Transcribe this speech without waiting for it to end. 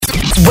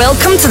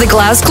Welcome to the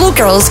Glasgow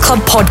Girls Club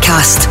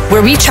podcast,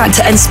 where we chat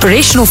to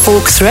inspirational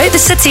folk throughout the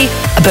city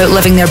about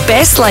living their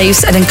best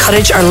lives and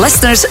encourage our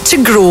listeners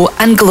to grow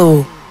and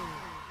glow.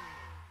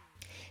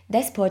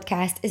 This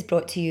podcast is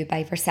brought to you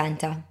by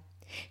Versanta.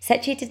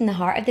 Situated in the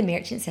heart of the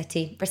merchant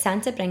city,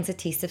 Versanta brings a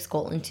taste of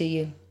Scotland to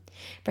you.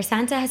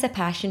 Versanta has a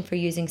passion for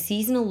using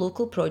seasonal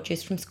local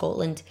produce from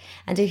Scotland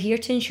and are here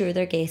to ensure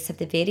their guests have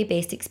the very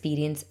best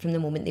experience from the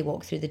moment they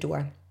walk through the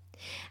door.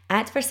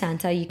 At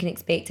Versanta, you can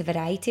expect a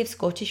variety of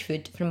Scottish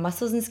food from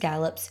mussels and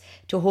scallops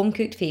to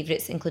home-cooked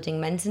favourites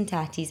including mince and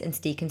tatties and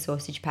steak and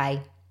sausage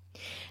pie.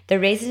 Their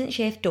resident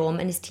chef Dom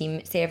and his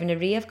team serve an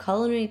array of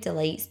culinary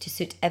delights to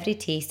suit every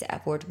taste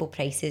at affordable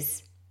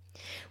prices.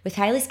 With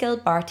highly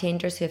skilled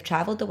bartenders who have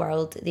travelled the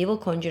world, they will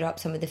conjure up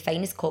some of the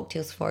finest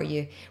cocktails for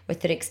you with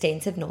their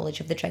extensive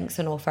knowledge of the drinks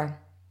on offer.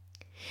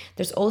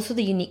 There's also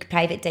the unique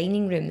private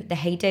dining room, the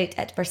Hideout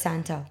at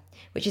Versanta,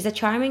 which is a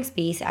charming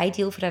space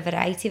ideal for a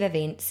variety of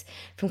events,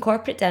 from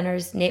corporate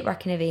dinners,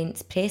 networking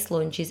events, press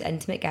launches,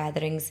 intimate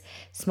gatherings,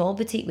 small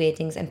boutique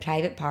weddings and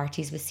private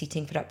parties with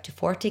seating for up to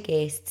 40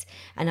 guests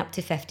and up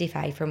to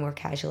 55 for more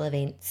casual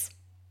events.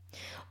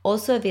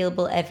 Also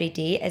available every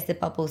day is the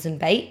Bubbles and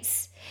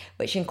Bites,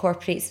 which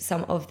incorporates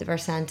some of the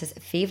Versanta's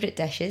favourite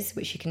dishes,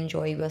 which you can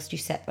enjoy whilst you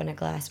sip on a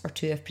glass or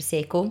two of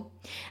Prosecco.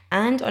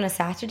 And on a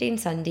Saturday and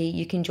Sunday,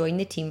 you can join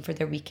the team for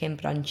their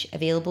weekend brunch,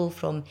 available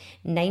from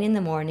 9 in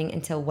the morning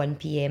until 1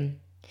 p.m.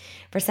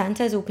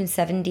 Versanta is open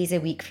 7 days a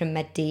week from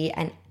midday,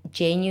 and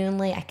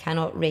genuinely, I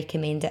cannot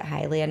recommend it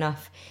highly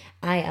enough.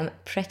 I am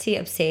pretty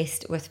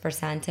obsessed with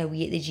Versanta.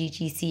 We at the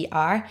GGC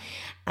are,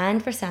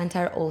 and Versanta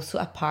are also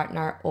a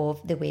partner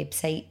of the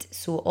website,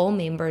 so all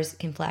members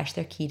can flash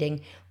their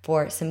keyring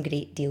for some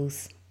great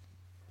deals.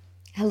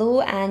 Hello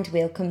and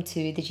welcome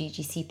to the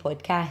GGC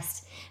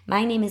podcast.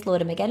 My name is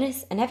Laura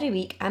McGuinness, and every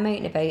week I'm out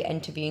and about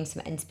interviewing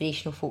some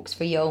inspirational folks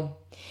for y'all.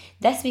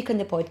 This week on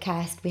the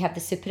podcast we have the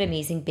super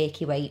amazing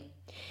Becky White.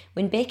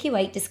 When Becky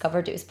White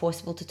discovered it was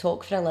possible to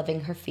talk for a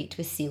living, her fate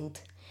was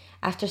sealed.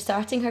 After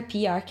starting her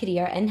PR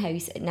career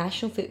in-house at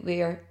national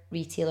footwear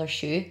retailer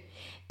Shoe,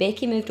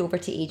 Becky moved over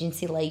to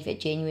agency life at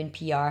Genuine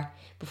PR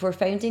before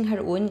founding her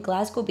own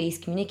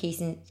Glasgow-based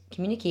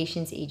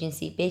communications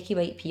agency, Becky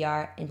White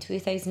PR, in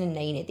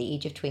 2009 at the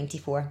age of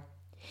 24.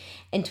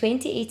 In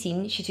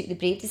 2018, she took the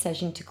brave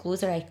decision to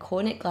close her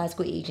iconic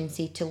Glasgow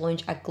agency to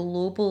launch a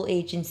global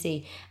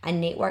agency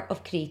and network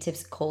of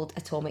creatives called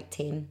Atomic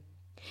 10.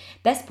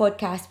 This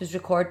podcast was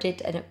recorded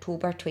in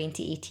October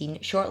 2018,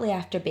 shortly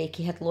after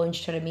Becky had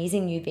launched her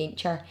amazing new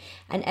venture,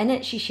 and in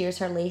it she shares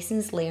her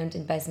lessons learned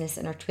in business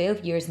in her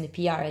 12 years in the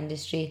PR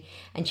industry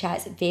and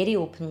chats very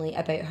openly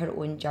about her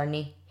own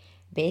journey.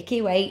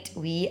 Becky White,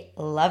 we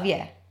love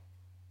you.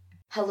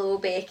 Hello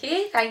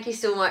Becky, thank you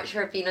so much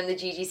for being on the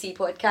GGC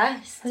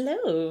podcast.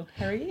 Hello,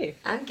 how are you?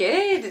 I'm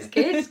good, it's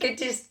good. It's good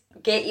to just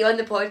get you on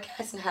the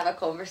podcast and have a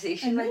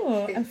conversation. I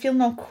know, I'm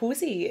feeling all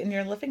cosy in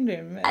your living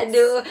room. I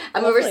know,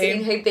 I'm over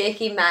seeing how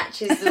Becky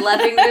matches the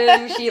living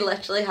room. She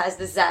literally has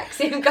the exact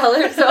same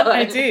colours on.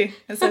 I do,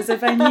 it's as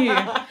if I knew.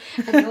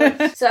 I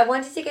know. So I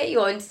wanted to get you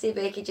on today,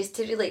 Becky, just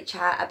to really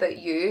chat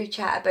about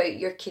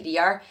your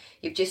career.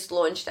 You've just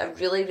launched a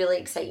really, really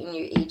exciting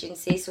new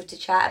agency, so to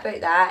chat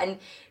about that and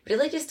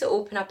really just to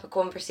open up a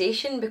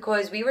conversation,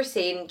 because we were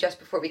saying just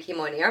before we came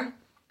on air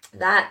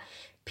that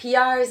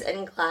PRs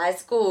in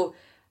Glasgow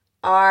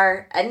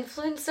are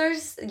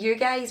influencers. You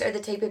guys are the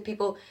type of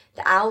people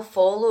that I'll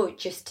follow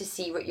just to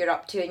see what you're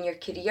up to in your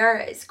career.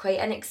 It's quite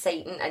an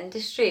exciting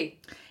industry.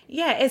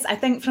 Yeah, it is. I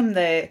think from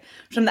the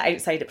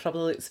outside it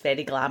probably looks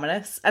very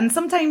glamorous, and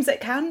sometimes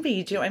it can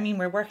be. Do you know what I mean?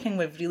 We're working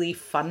with really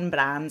fun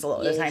brands a lot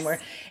of the time. We're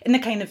in the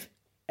kind of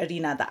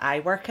arena that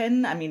I work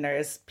in. I mean,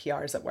 there's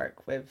PRs that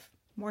work with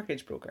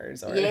mortgage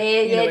brokers or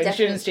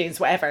insurance chains,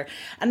 whatever,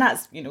 and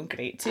that's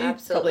great too.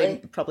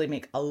 Absolutely. Probably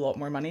make a lot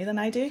more money than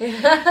I do. But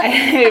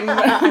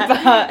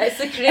it's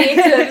the creatives.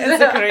 It's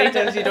the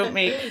creatives. You don't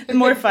make, the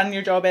more fun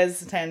your job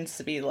is, tends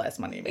to be less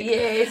money you make.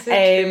 Yes,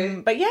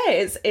 true. But yeah,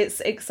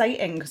 it's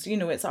exciting because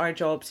it's our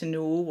job to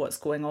know what's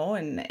going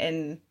on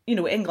in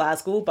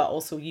Glasgow, but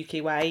also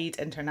UK wide,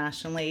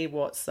 internationally.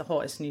 What's the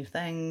hottest new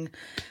thing?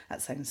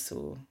 That sounds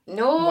so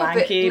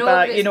wanky,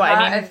 but you know what I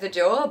mean. Part of the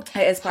job.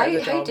 It is part of the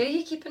job. How do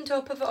you keep on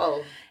top of it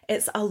all?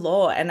 It's a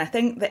lot, and I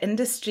think the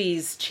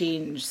industry's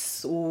changed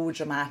so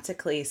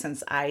dramatically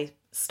since I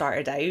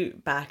started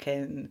out back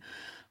in,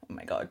 oh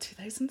my god,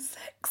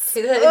 2006.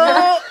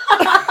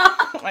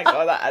 Oh my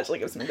god, that actually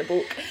gives me the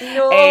book.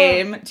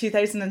 No.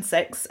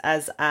 2006,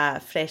 as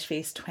a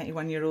fresh-faced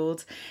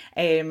 21-year-old,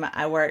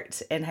 I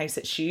worked in-house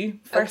at Shoe,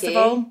 first of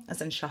all,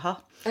 as in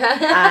Shaha.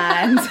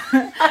 And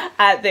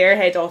at their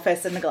head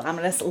office in the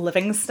glamorous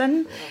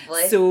Livingston.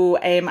 Lovely. So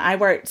I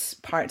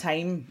worked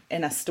part-time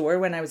in a store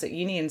when I was at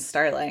uni in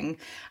Stirling,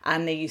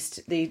 and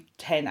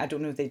I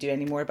don't know if they do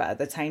anymore, but at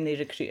the time they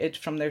recruited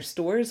from their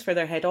stores for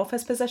their head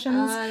office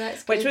positions,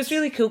 that's which good. was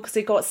really cool because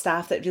they got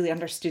staff that really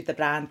understood the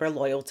brand, were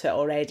loyal to it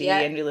already,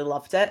 Yeah. and really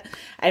loved it.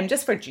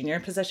 Just for junior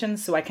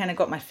positions, so I kind of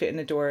got my foot in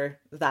the door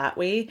that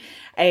way.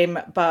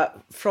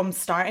 But from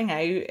starting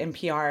out in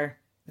PR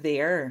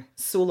there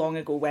so long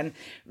ago when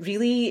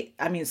really,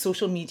 I mean,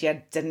 social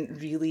media didn't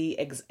really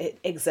it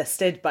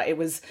existed, but it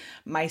was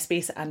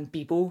MySpace and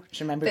Bebo. Do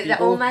you remember Bebo?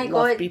 Oh my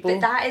God, Bebo.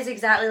 but that is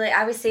exactly like,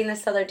 I was saying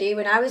this the other day,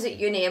 when I was at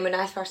uni and when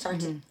I first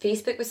started,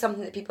 Facebook was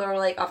something that people were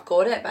like, I've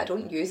got it, but I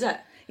don't use it.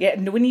 Yeah,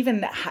 no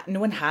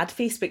one had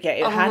Facebook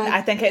yet.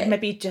 I think it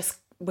maybe just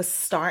was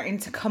starting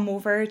to come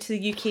over to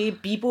the UK.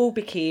 Bebo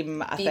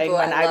became a thing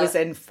when I was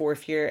in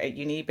 4th year at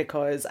uni,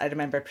 because I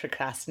remember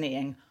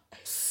procrastinating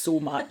so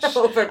much.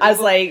 I was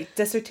like,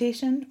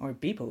 dissertation or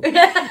Bebo?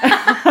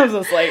 I was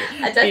just like,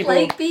 I did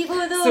like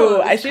Bebo though.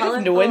 So I should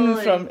have known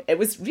from, it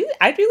was really,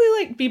 I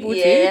really like Bebo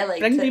too.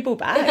 Bring Bebo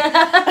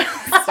back.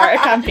 Start a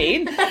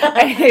campaign.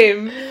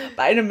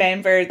 But I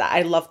remember that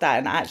I loved that,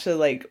 and actually,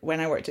 like, when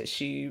I worked at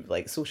Shoe,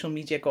 like, social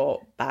media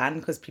got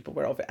banned because people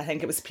were I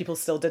think it was people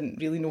still didn't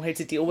really know how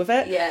to deal with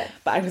it. Yeah.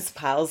 But I was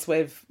pals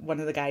with one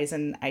of the guys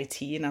in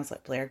IT, and I was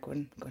like, Blair, go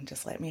and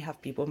just let me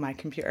have Bebo on my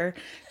computer.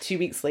 2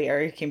 weeks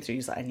later, he came through, he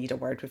was like, I need a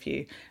word with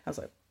you. I was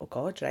like, oh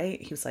God,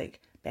 right? He was like,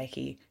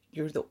 Becky,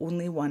 you're the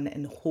only one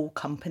in the whole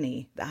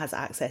company that has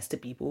access to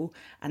Bebo,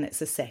 and it's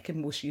the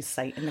second most used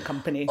site in the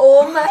company.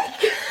 Oh my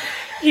God.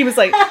 He was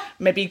like,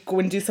 maybe go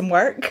and do some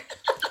work.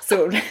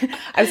 So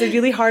I was a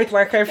really hard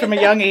worker from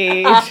a young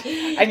age.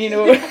 And, you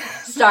know,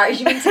 started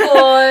you in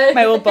school.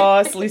 My old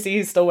boss, Lucy,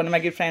 who's still one of my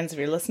good friends, if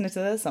you're listening to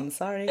this, I'm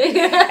sorry.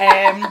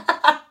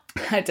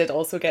 I did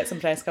also get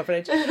some press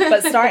coverage.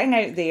 But starting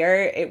out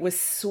there, it was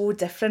so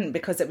different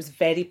because it was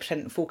very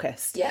print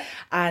focused. Yeah.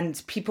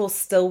 And people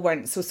still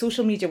weren't, so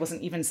social media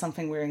wasn't even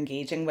something we were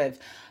engaging with.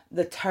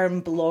 The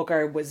term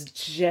blogger was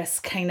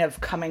just kind of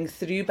coming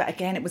through. But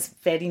again, it was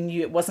very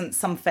new. It wasn't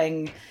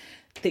something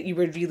that you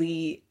were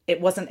really, it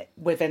wasn't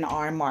within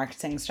our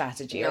marketing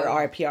strategy or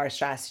our PR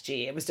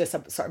strategy. It was just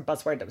a sort of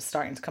buzzword that was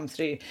starting to come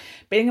through.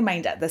 Bearing in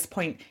mind, at this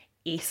point,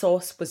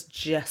 ASOS was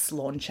just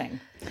launching,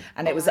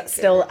 and it was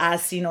still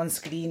as seen on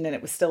screen, and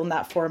it was still in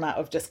that format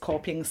of just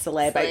copying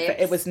celeb outfit.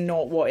 It was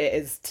not what it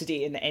is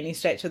today in any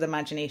stretch of the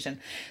imagination.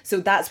 So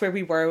that's where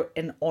we were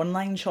in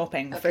online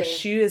shopping. For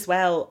Shoe as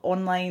well,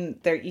 online,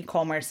 their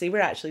e-commerce, they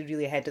were actually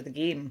really ahead of the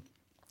game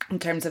in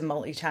terms of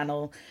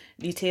multi-channel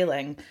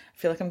retailing. I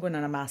feel like I'm going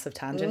on a massive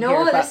tangent here.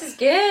 No, this is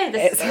good.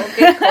 This is all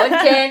good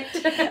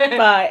content.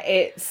 But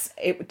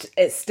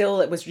it still,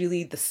 it was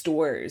really the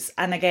stores.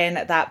 And again,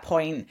 at that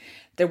point,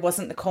 there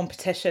wasn't the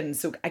competition.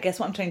 So I guess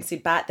what I'm trying to say,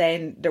 back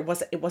then, it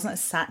wasn't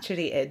as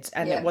saturated,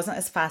 and it wasn't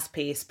as fast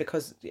paced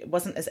because it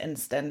wasn't as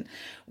instant.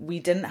 We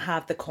didn't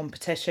have the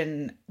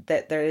competition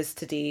that there is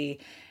today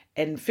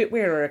in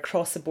footwear or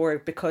across the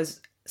board, because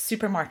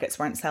supermarkets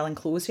weren't selling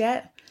clothes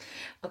yet.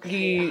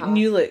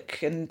 New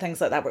Look and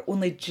things like that were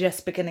only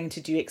just beginning to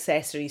do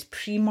accessories.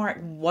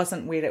 Primark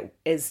wasn't where it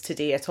is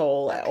today at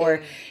all.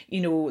 Or,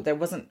 you know, there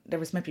was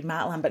maybe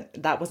Matalan,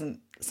 but that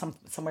wasn't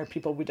somewhere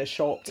people would have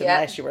shopped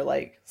unless you were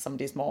like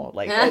somebody's mom.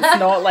 Like, it's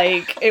not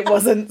like, it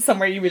wasn't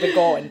somewhere you would have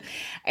gone.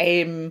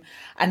 And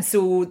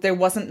so there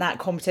wasn't that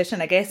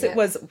competition. I guess it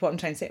was, what I'm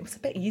trying to say, it was a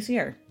bit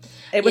easier.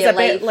 It was a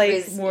bit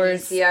like more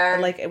easier.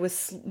 Like, it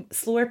was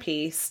slower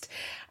paced,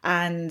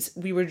 and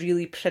we were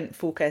really print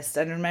focused.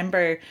 And I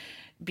remember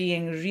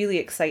being really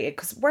excited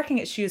because working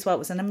at Shoe as well, it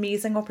was an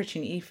amazing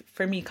opportunity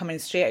for me coming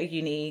straight out of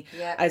uni.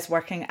 I was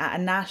working at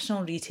a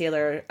national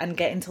retailer and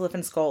getting to live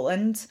in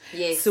Scotland.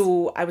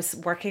 So I was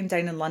working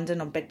down in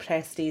London on big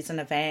press days and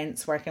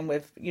events, working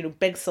with, you know,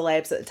 big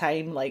celebs at the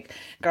time, like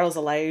Girls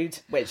Aloud,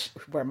 which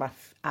were my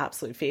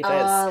absolute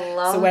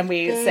favourites. So when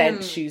we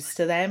sent shoes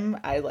to them,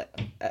 I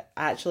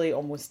actually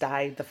almost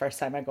died the first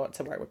time I got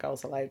to work with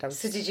Girls Aloud.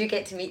 So did you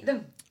get to meet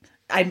them?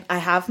 I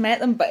have met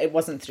them, but it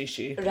wasn't through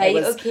Shoe. Right,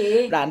 it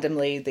was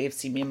randomly, they've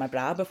seen me in my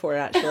bra before,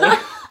 actually.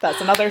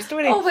 That's another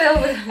story. Oh,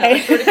 well, another story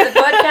for the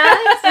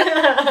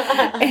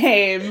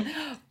podcast.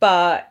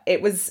 But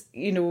it was,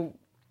 you know,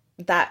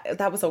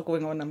 that was all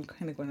going on. I'm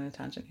kind of going on a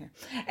tangent here.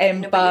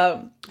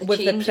 But with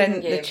the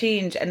print, the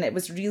change, and it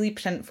was really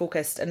print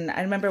focused. And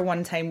I remember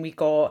one time we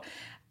got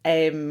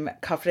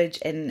coverage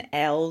in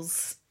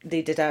Elle's.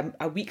 They did a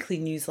weekly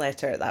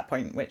newsletter at that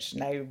point, which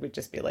now would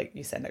just be like,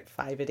 you send out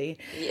 5 a day.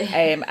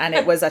 And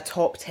it was a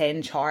top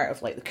 10 chart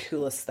of like the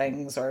coolest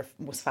things or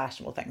most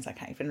fashionable things. I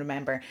can't even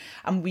remember.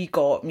 And me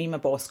and my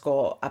boss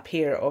got a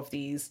pair of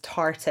these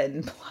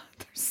tartan, they're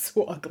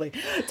so ugly,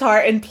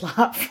 tartan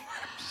platform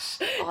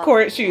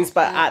court shoes,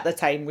 but at the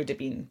time would have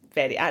been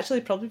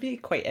probably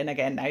quite in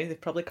again now. They've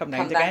probably come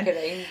round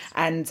again.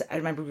 And I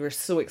remember we were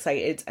so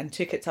excited and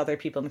took it to other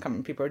people in the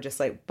company. People were just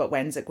like, but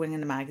when's it going in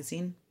the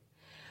magazine?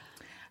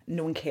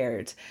 No one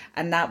cared.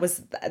 And that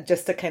was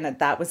just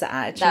that was the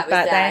attitude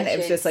back then. It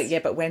was just like, yeah,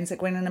 but when's it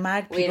going in the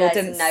mag? People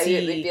didn't now see.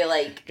 It would be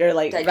like, you're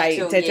like,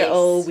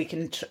 digital,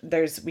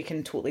 yes. we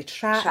can totally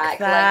track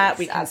that. Links,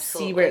 we can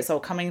see where it's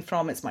all coming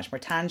from. It's much more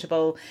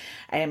tangible.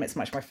 It's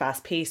much more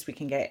fast paced. We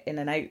can get in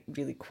and out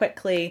really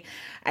quickly.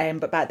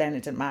 But back then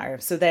it didn't matter.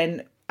 So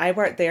then I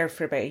worked there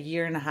for about 1.5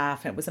 years,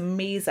 and it was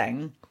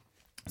amazing.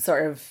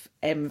 Sort of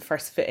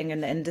first footing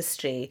in the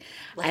industry.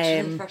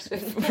 Literally first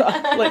footing.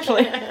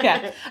 Literally,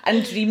 yeah.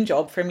 And dream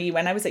job for me.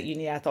 When I was at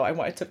uni, I thought I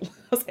want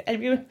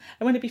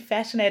to be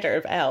fashion editor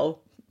of Elle.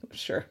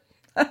 Sure.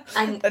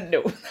 And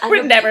No, that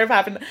would never have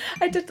happened.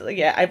 I did,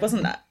 yeah, I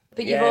wasn't that.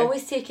 But you've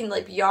always taken,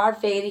 like, you are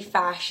very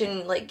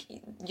fashion, like,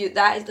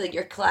 that is, like,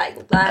 your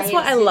client. That's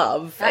what I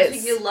love. That's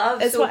what you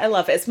love. It's what I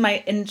love. It's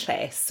my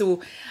interest.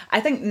 So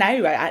I think now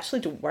I actually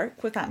don't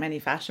work with that many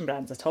fashion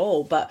brands at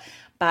all, but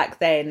back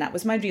then that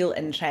was my real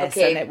interest.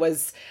 Okay.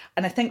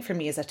 And I think for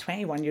me as a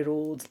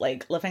 21-year-old,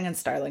 like, living in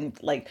Stirling,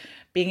 like,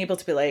 being able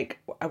to be like,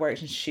 I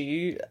worked in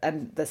shoe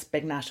and this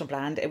big national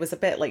brand, it was a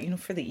bit like,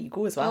 for the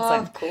ego as well. Oh,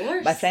 like, of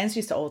course. My friends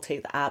used to all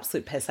take the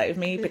absolute piss out of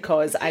me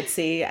because I'd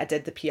say I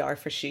did the PR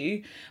for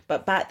shoe,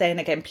 but back then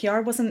again,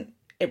 PR wasn't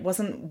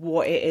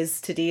what it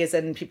is today, as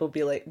in people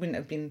wouldn't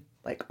have been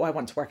like, oh, I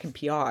want to work in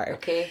PR.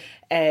 Okay.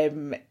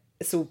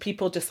 So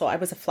people just thought I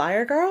was a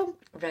flyer girl.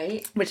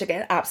 Right. Which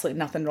again, absolutely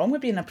nothing wrong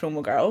with being a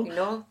promo girl.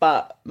 No.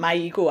 But my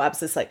ego, I was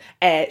just like,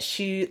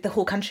 shoe, the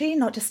whole country,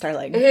 not just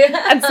Stirling.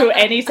 And so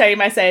anytime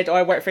I said, oh,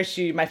 I work for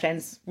shoe, my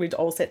friends would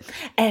all say,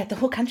 the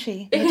whole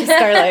country, not just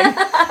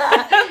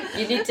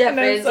Stirling. You need to have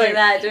friends like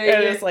that, don't you?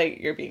 It was like,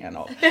 you're being a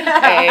knob.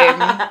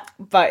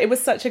 But it was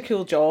such a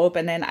cool job.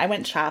 And then I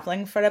went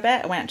travelling for a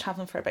bit. I went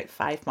travelling for about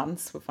 5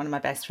 months with one of my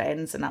best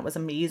friends, and that was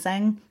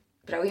amazing.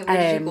 Brilliant. Where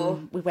did you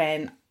go? We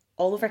went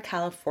all over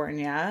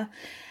California,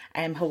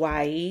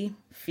 Hawaii,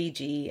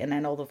 Fiji, and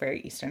then all over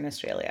Eastern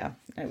Australia.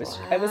 It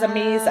was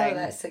amazing.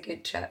 That's a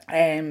good trip.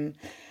 And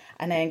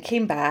then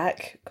came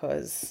back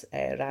because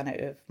I ran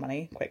out of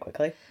money quite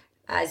quickly.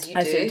 As you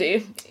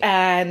do.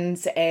 And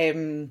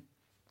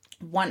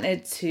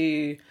wanted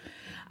to,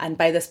 and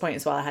by this point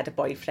as well, I had a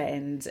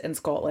boyfriend in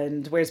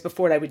Scotland, whereas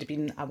before I would have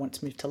been, I want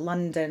to move to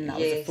London, that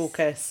was a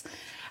focus.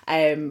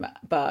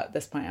 But at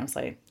this point I was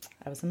like,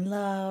 I was in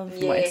love,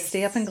 wanted to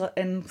stay up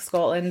in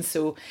Scotland,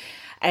 so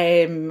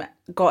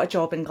got a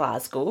job in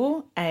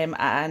Glasgow at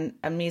an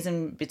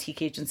amazing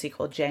boutique agency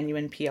called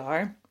Genuine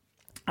PR.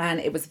 And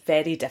it was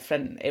very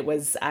different.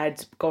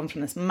 I'd gone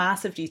from this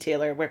massive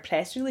retailer where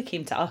press really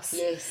came to us.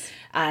 Yes.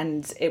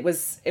 And it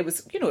was it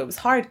was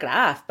hard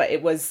graft, but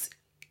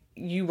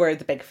you were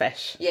the big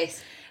fish.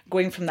 Yes.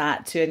 Going from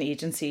that to an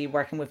agency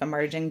working with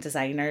emerging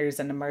designers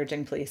and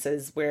emerging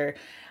places, where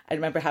I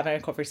remember having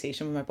a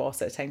conversation with my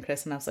boss at the time,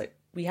 Chris, and I was like,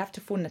 we have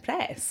to phone the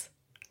press.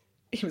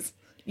 He was,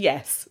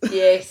 yes.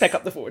 Pick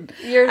up the phone.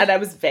 And I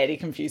was very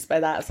confused by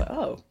that. I was like,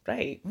 oh,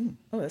 right.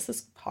 This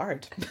is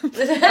hard.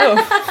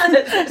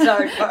 That's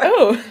hard part.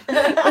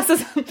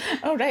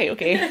 Oh, right,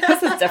 okay.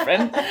 This is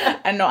different.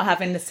 And not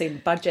having the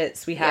same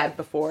budgets we had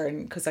before,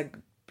 and because I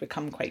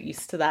become quite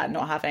used to that,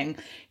 not having,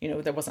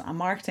 there wasn't a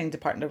marketing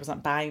department, there wasn't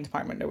a buying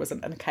department, there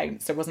wasn't an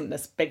accounts, there wasn't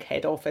this big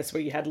head office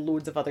where you had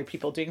loads of other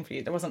people doing for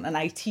you, there wasn't an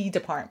IT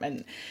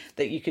department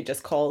that you could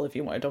just call if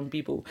you wanted on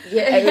Bebo.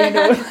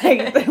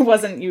 There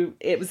wasn't,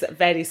 it was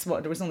very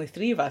small, there was only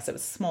 3 of us, it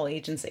was a small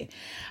agency,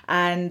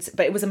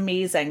 but it was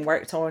amazing.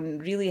 Worked on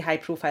really high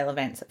profile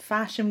events at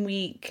Fashion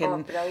Week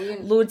and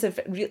loads of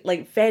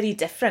very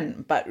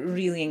different but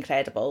really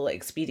incredible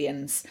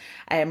experience.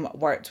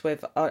 Worked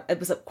with it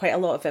was quite a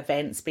lot of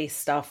events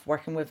based stuff,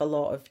 working with a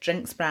lot of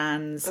drinks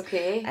brands,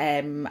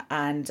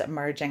 and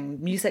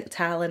emerging music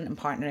talent and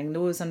partnering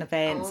those on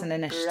events and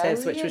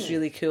initiatives, which was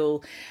really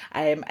cool.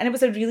 And it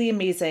was a really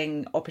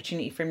amazing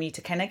opportunity for me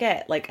to kind of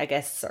get, I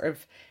guess, sort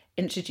of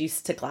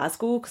introduced to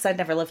Glasgow, because I'd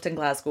never lived in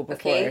Glasgow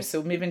before.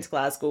 So moving to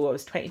Glasgow, I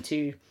was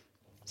 22.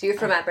 So you're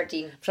from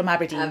Aberdeen? From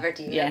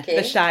Aberdeen. Yeah. Okay.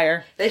 The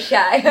Shire. The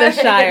Shire. The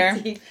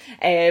Shire.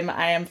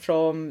 I am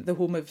from the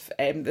home of,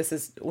 this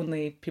is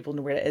only people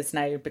know where it is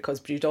now because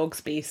Brewdog's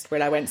based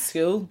where I went to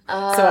school. So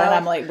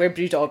I'm like, where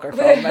Brewdog are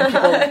from, and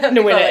people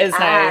know where it is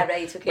now.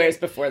 Right, okay. Whereas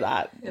before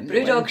that.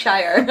 Brewdog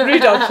Shire.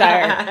 Brewdog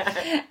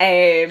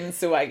Shire.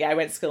 So I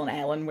went to school in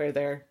Ellen where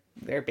they're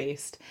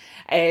based.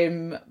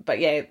 But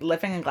yeah,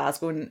 living in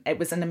Glasgow, and it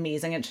was an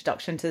amazing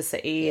introduction to the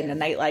city and the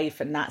nightlife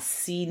and that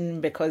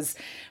scene, because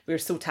we were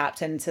so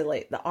tapped into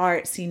the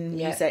art scene,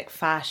 music,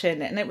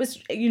 fashion, and it was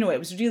a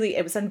really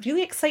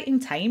exciting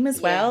time as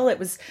well.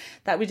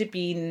 That would have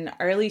been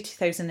early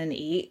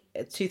 2008,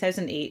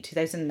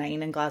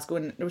 2009 in Glasgow,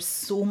 and there was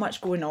so much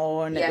going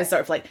on. It was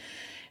sort of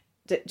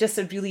just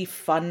a really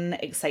fun,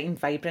 exciting,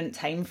 vibrant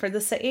time for the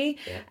city.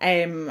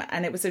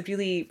 And it was a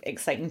really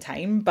exciting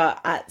time,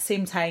 but at the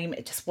same time,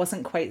 it just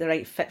wasn't quite the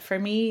right fit for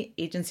me.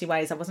 Agency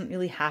wise, I wasn't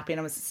really happy, and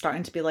I was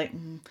starting to be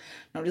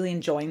not really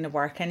enjoying the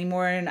work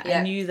anymore. And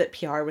I knew that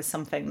PR was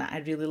something that I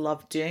really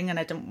loved doing, and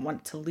I didn't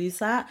want to lose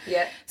that.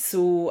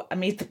 So I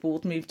made the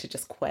bold move to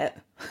just quit,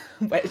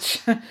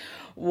 which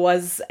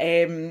was,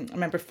 I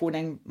remember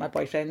phoning my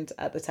boyfriend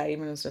at the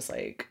time, and I was just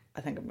like,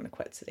 I think I'm going to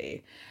quit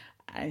today.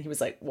 And he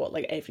was like, what,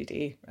 every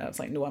day? And I was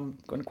like, no, I'm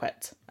going to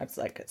quit. I was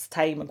like, it's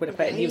time, I'm going to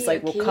quit. And he was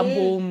like, we'll come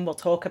home, we'll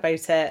talk about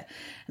it.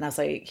 And I was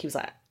like, he was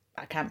like,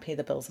 I can't pay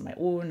the bills on my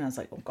own. And I was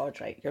like, oh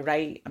God, right, you're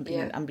right. I'm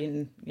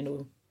being,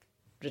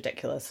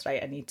 ridiculous,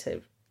 right? I need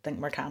to think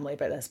more calmly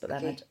about this. But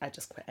then I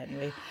just quit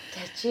anyway.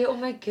 Did you? Oh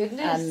my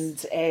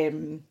goodness.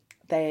 And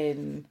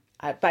then...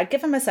 but I'd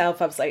given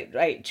myself, I was like,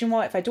 right, do you know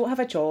what? If I don't have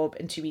a job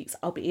in 2 weeks,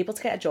 I'll be able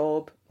to get a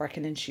job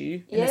working in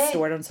shoe in a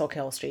store on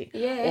Sauchiehall Street.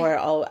 Or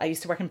I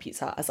used to work in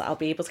Pizza Hut. I was like, I'll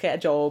be able to get a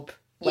job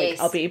Like,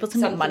 I'll be able to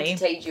make money.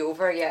 Something to tide you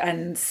over, yeah.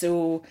 And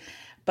so,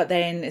 but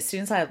then as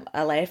soon as I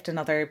left and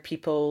other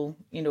people,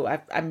 you know,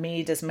 I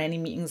made as many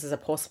meetings as I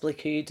possibly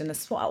could. And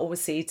this is what I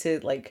always say to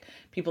like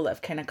people that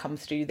have kind of come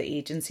through the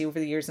agency over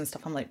the years and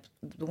stuff. I'm like,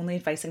 the only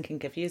advice I can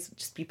give you is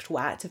just be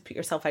proactive, put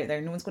yourself out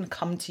there. No one's going to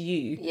come to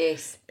you.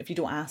 Yes. If you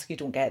don't ask, you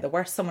don't get. The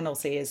worst someone will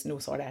say is, no,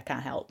 sorry, I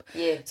can't help.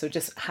 Yeah. So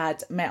just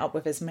had met up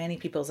with as many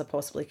people as I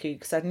possibly could,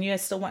 because I knew I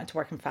still wanted to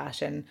work in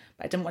fashion,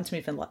 but I didn't want to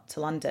move to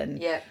London.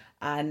 Yeah.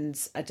 And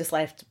I just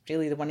left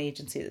really the one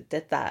agency that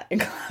did that in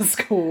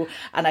Glasgow,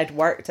 and I'd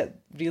worked at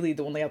really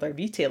the only other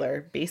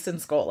retailer based in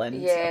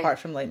Scotland, apart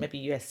from like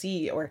maybe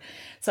USC, or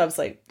so I was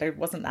like, there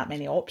wasn't that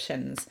many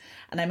options.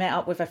 And I met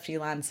up with a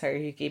freelancer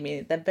who gave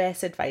me the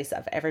best advice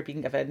I've ever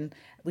been given,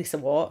 Lisa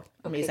Watt,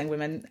 amazing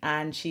woman,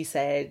 and she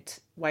said,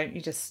 why don't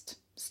you just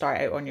start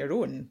out on your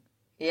own?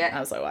 Yeah. And I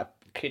was like, well,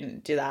 I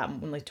couldn't do that,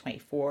 I'm only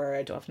 24,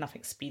 I don't have enough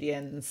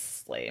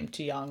experience, like I'm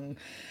too young.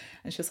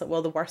 And she was like,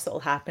 well, the worst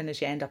that'll happen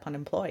is you end up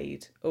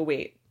unemployed. Oh,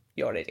 wait,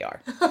 you already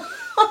are.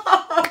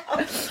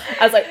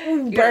 I was like,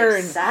 ooh, burn.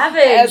 Like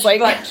savage, I was like,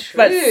 but true.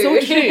 But so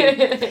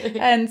true.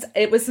 And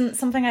it wasn't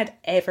something I'd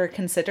ever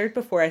considered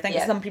before. I think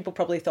some people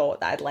probably thought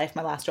that I'd left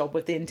my last job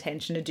with the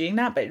intention of doing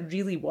that, but it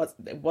really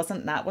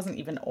wasn't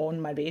even on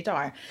my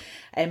radar.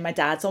 And my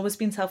dad's always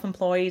been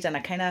self-employed, and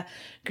I kind of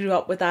grew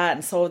up with that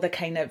and saw the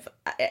kind of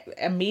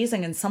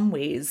amazing in some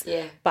ways.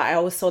 Yeah. But I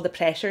always saw the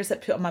pressures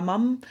it put on my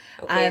mum,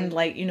 and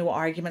like, you know,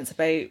 arguments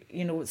about,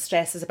 you know,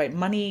 stresses about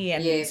money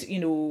and, you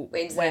know,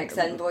 when's the next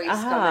invoice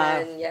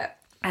coming in, yeah.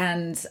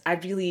 And I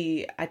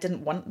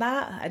didn't want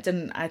that.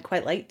 I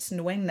quite liked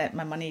knowing that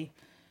my money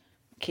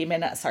came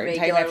in at a certain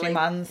time every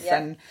month. Yeah.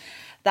 And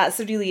that's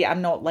really,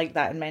 I'm not like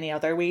that in many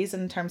other ways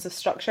in terms of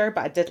structure,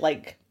 but I did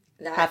like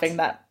having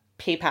that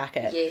pay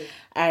packet.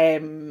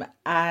 Yeah.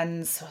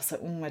 And so I was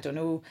like, I don't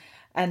know.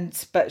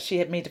 But she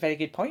had made a very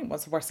good point.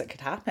 What's the worst that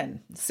could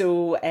happen?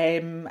 So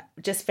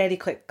just very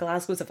quick,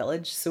 Glasgow's a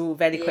village. So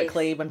very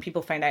quickly, when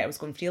people found out I was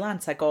going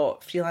freelance, I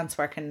got freelance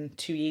work in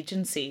 2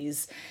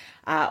 agencies.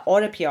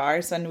 Aura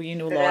PR, so I know you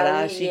know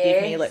Laura. She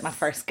gave me like my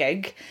first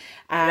gig,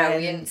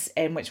 and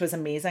which was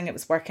amazing. It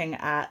was working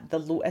at the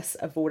Lotus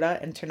Evora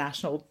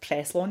International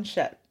Press Launch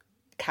at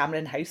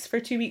Cameron House for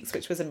 2 weeks,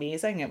 which was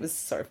amazing. It was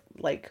sort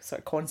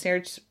of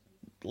concierge,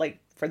 like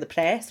for the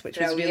press, which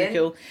was really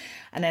cool.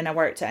 And then I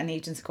worked at an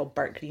agency called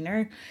Burt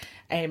Greener,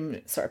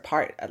 sort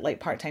of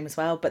part-time as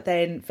well, but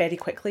then very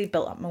quickly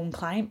built up my own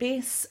client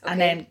base, and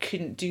then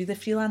couldn't do the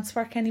freelance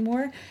work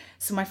anymore.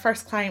 So my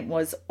first client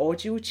was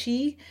Audio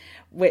Chi,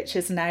 which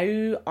is now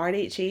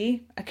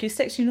RHA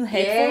Acoustics, you know, the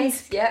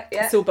headphones.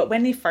 Yeah. So, but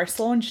when they first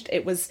launched,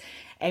 it was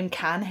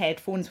can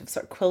headphones with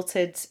sort of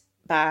quilted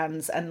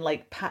bands and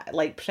like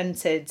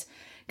printed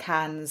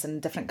cans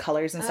and different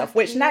colours and stuff,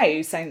 which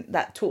now sound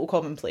that total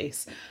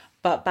commonplace.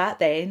 But back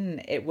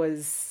then it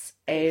was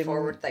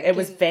forward thinking. It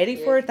was very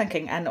forward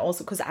thinking, and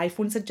also because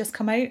iPhones had just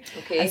come out,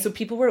 and so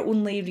people were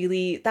only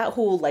really that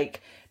whole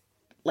like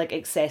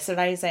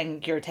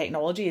accessorizing your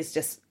technology is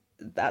just,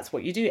 that's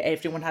what you do.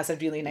 Everyone has a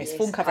really nice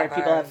phone cover.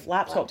 People have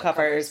laptop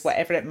covers,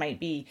 whatever it might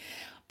be.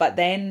 But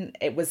then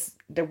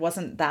there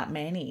wasn't that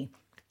many.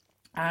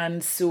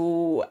 And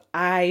so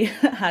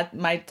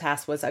my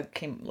task was, I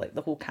came like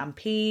the whole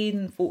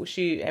campaign, photo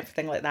shoot,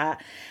 everything like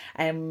that.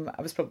 I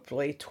was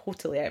probably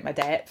totally out of my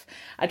depth.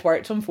 I'd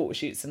worked on photo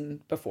shoots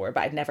before,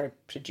 but I'd never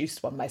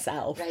produced one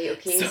myself. Right,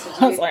 okay. So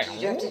I was like,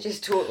 did you have to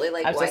just totally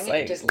wing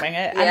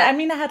it? And I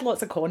mean, I had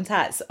lots of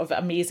contacts of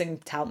amazing,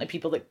 talented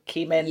people that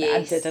came in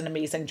and did an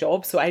amazing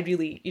job. So I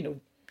really, you know,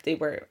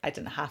 I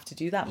didn't have to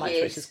do that much,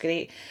 which is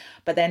great.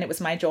 But then it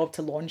was my job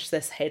to launch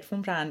this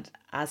headphone brand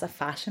as a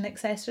fashion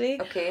accessory,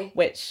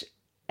 which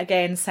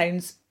again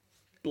sounds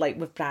like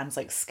with brands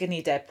like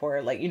Skinny Dip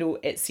or like, you know,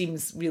 it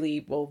seems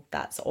really, well,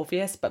 that's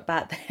obvious, but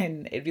back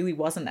then it really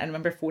wasn't. I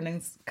remember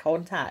phoning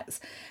contacts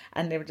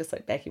and they were just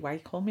like, Becky, why are you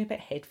calling me about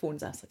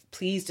headphones? I was like,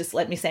 please just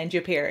let me send you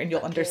a pair and you'll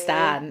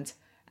understand.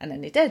 And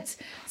then they did.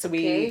 So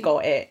we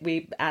got it.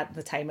 We, at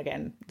the time,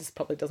 again, this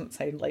probably doesn't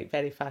sound like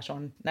very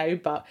fashion now,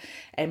 but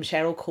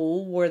Cheryl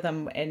Cole wore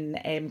them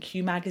in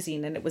Q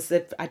magazine. And it was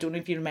I don't know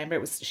if you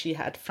remember, she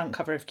had front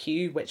cover of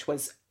Q, which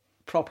was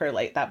proper,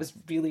 like, that was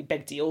really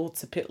big deal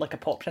to put like a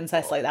pop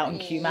princess like that on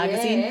Q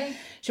magazine.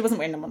 She wasn't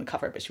wearing them on the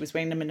cover, but she was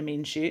wearing them in the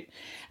main shoot.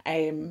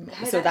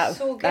 So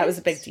that was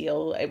a big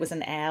deal. It was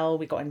an Elle.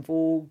 We got in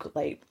Vogue,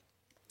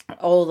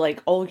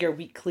 all your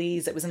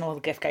weeklies. It was in all the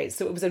gift guides.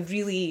 So it was a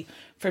really,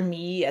 for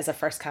me as a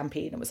first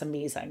campaign, it was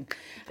amazing.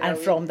 Brilliant. And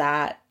from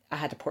that I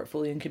had a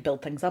portfolio and could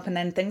build things up, and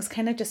then things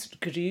kind of just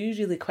grew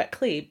really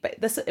quickly. But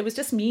it was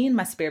just me in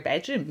my spare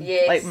bedroom,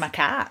 like my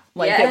cat.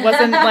 It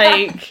wasn't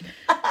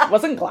it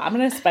wasn't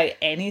glamorous by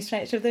any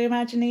stretch of the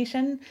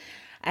imagination.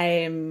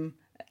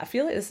 I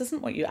feel like this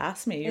isn't what you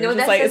asked me. No,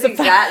 this is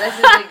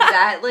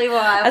exactly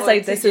what I was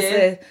like, this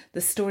is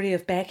the story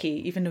of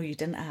Becky, even though you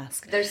didn't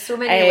ask. There's so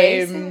many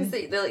lessons,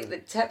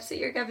 the tips that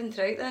you're giving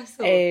throughout this.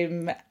 So.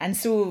 And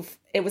so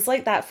it was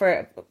like that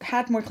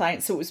had more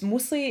clients. So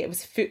it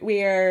was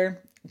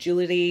footwear,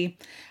 jewellery,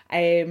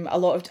 A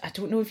lot of, I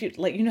don't know if you,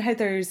 like, you know how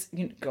there's,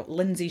 got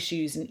Lindsay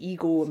Shoes and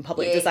Ego and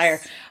Public Yes.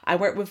 Desire. I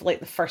worked with, like,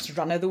 the first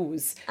run of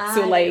those.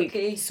 So,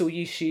 like, So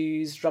You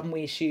Shoes,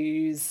 Runway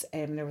Shoes.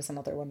 There was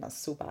another one that's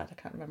so bad. I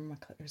can't remember.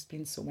 There's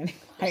been so many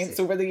clients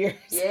over the years.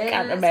 I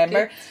can't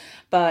remember. Good.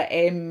 But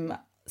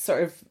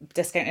sort of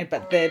discounted.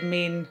 But the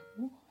main...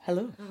 Oh,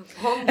 hello.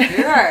 Oh,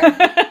 dear.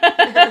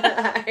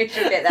 I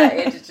should get that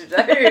edited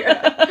out.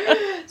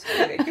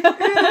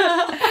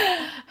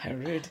 How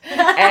rude.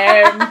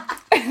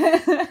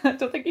 I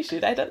don't think you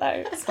should edit that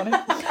out. It's funny.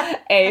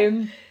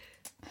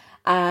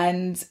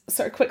 And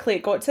sort of quickly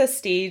it got to a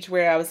stage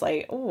where I was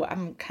like, oh,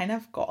 I'm kind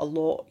of got a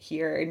lot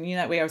here. And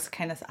that way I was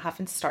kind of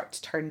having to start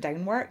to turn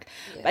down work.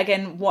 Yeah. But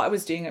again, what I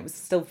was doing, it was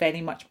still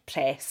very much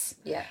press.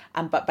 Yeah.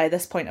 But by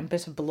this point, I'm a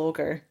bit of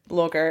blogger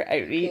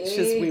outreach,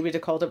 as we would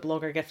have called it,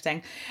 blogger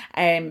gifting.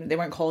 They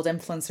weren't called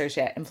influencers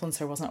yet.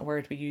 Influencer wasn't a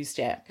word we used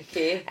yet.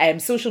 Okay.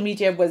 Social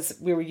media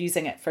we were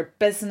using it for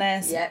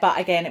business. Yeah. But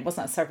again, it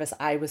wasn't a service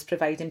I was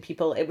providing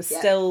people. It was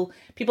still,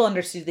 people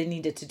understood they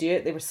needed to do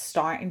it. They were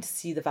starting to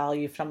see the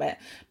value from it.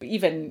 But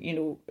even,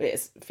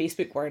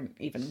 Facebook weren't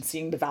even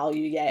seeing the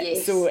value yet.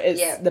 Yes. So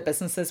the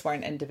businesses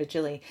weren't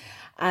individually.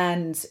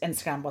 And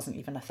Instagram wasn't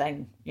even a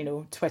thing.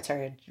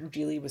 Twitter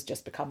really was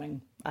just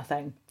becoming a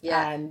thing.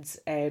 Yeah.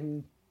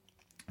 And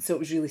so it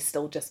was really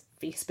still just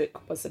Facebook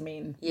was the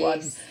main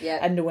one. Yeah.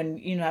 And no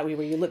one, that way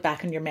where you look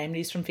back on your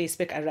memories from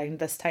Facebook around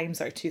this time,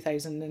 sort of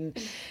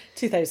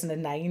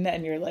 2009,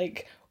 and you're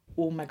like,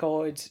 oh my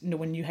God, no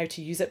one knew how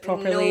to use it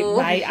properly.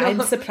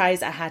 I'm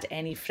surprised I had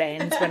any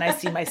friends when I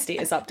see my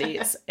status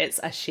updates. It's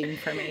a shame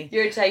for me.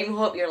 Your time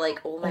hop, you're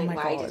like, why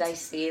God. Did I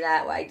say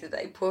that? Why did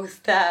I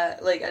post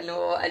that? Like, I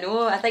know.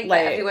 I think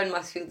that everyone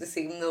must feel the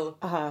same though.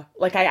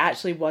 Like, I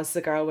actually was the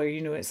girl where,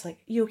 it's like,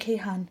 you okay,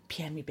 Han?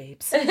 PM me,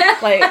 babes.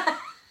 Like...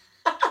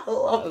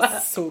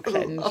 So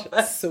cringe.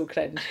 So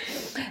cringe.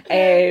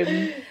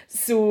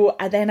 So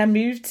then I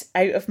moved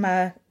out of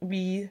my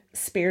wee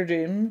spare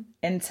room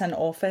into an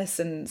office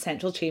in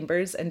Central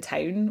Chambers in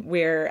town,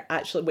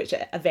 which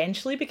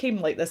eventually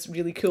became like this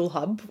really cool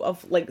hub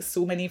of like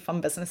so many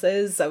fun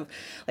businesses of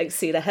like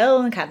Sarah Hill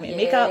and Academy of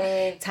Makeup,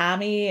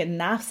 Tammy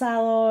and NAF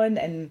Salon,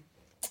 and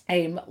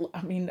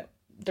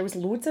there was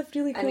loads of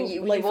really cool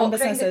you fun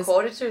businesses. The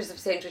corridors of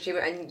Central Chamber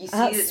and you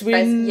see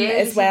Swoon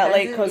as well,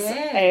 because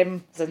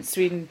I was in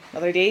Swoon the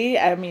other day.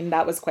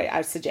 That was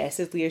I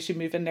suggested Leah should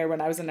move in there.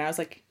 When I was in there, I was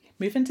like,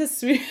 move into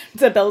Swoon,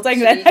 the building,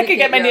 so then I could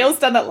get my nails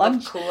done at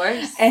lunch. Of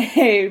course.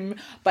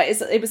 But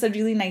it was a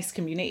really nice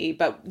community.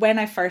 But when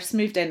I first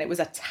moved in, it was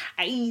a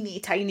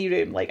tiny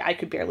room. Like, I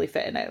could barely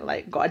fit in it,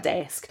 like, got a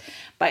desk.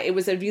 But it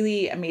was a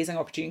really amazing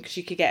opportunity because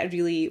you could get a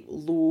really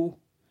low...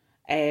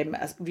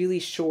 a really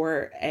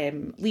short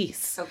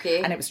lease,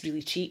 and it was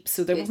really cheap,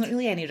 so there wasn't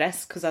really any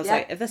risk, because I was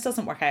like, if this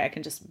doesn't work out, I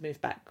can just move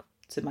back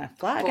to my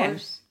flat again.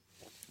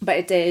 But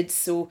it did,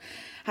 so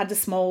had a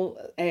small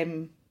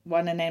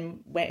one and then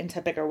went into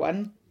a bigger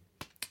one,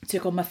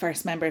 took on my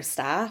first member of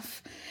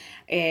staff.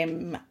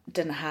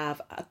 Didn't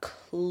have a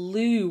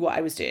clue what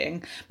I was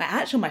doing.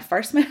 My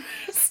first member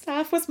of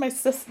staff was my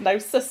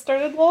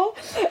sister-in-law.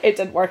 It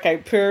didn't work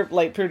out. Poor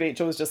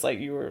Rachel was just like,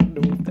 we were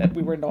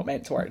not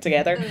meant to work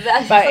together.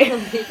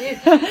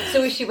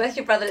 So was she with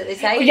your brother at the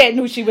time? Yeah,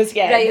 no, she was.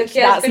 Yeah, right, okay,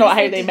 that's not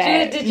how they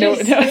met. Did you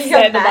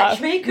set them up? As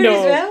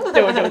well?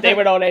 No, they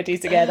were already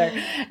together.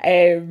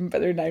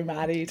 But they're now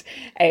married.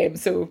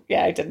 So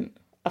yeah, I didn't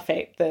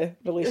affect the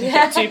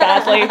relationship too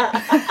badly.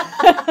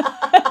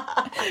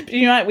 But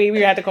that way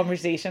we had a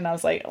conversation. I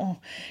was like, oh,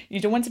 you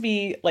don't want to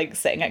be like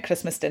sitting at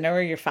Christmas dinner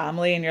with your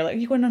family and you're like, are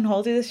you going on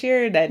holiday this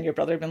year? And then your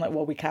brother had been like,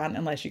 well, we can't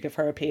unless you give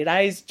her a pay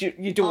rise.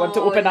 You don't want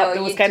to open up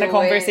those kind of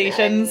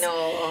conversations.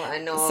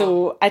 I know.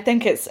 So I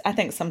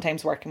think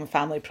sometimes working with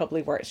family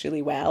probably works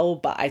really well,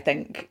 but I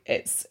think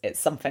it's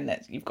something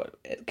that you've got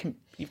to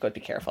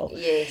be careful.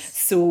 Yes.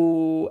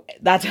 So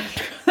that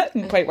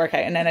didn't quite work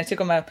out. And then I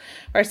took on my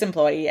first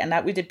employee, and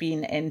that would have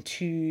been in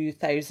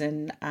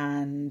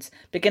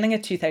beginning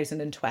of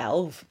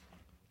 2012.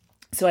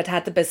 So I'd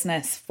had the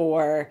business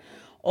for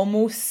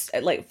almost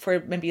for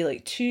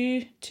maybe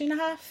two and a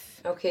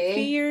half,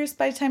 3 years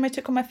by the time I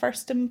took on my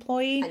first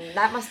employee. And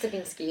that must have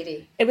been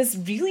scary. It was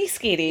really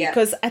scary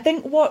because I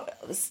think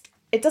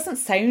it doesn't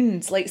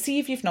sound like, see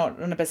if you've not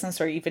run a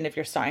business or even if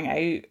you're starting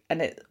out,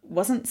 and it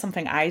wasn't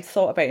something I'd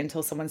thought about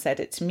until someone said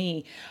it to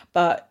me,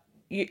 but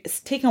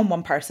taking on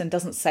one person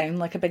doesn't sound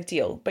like a big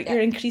deal, but you're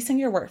increasing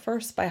your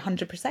workforce by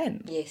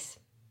 100%. Yes.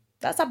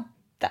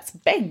 That's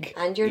big.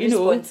 And your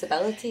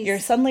responsibilities. You're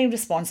suddenly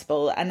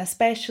responsible, and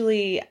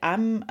especially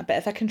I'm a bit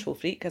of a control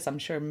freak, as I'm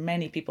sure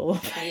many people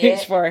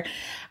vouch for.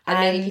 And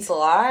many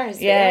people are as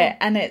well.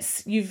 And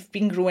you've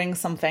been growing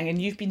something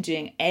and you've been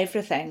doing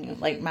everything,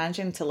 like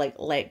managing to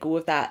let go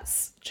of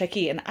that's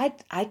tricky. And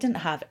I didn't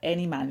have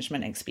any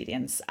management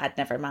experience. I'd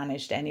never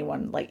managed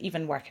anyone, like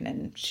even working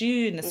in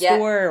a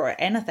store or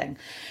anything.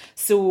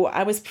 So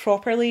I was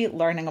properly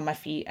learning on my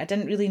feet. I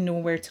didn't really know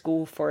where to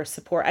go for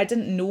support. I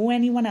didn't know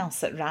anyone else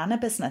that ran a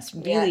business business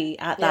really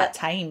at that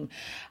time.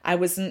 I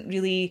wasn't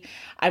really,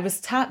 I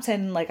was tapped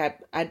in, like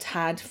I'd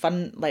had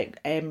fun, like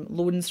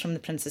loans from the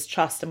Prince's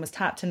Trust and was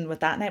tapped in with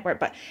that network,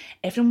 but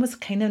everyone was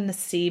kind of in the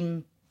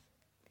same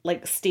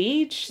like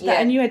stage that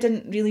I knew. I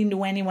didn't really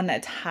know anyone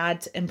that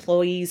had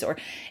employees, or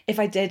if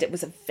I did, it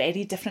was a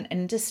very different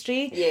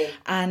industry.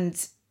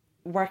 And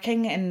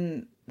working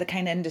in the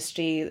kind of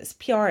industry, it's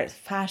PR, it's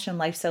fashion,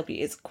 lifestyle,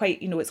 beauty, it's quite,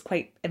 it's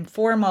quite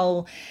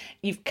informal.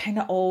 You've kind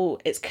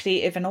of it's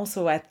creative. And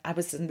also I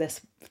was in this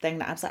thing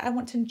that I was like, I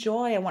want to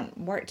enjoy, I want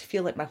work to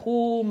feel like my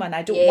home, and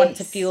I don't want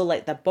to feel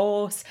like the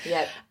boss.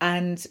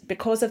 And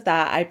because of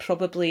that, I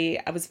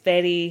was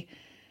very,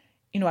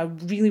 I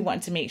really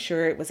wanted to make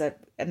sure it was a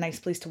nice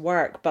place to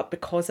work. But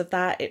because of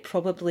that, it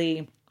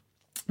probably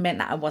meant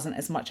that I wasn't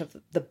as much of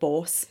the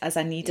boss as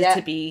I needed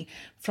to be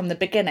from the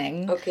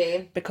beginning.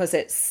 Because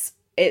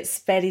it's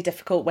very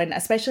difficult when,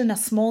 especially in a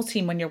small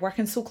team, when you're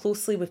working so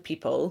closely with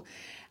people,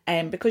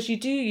 because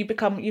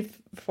you've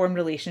formed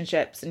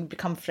relationships and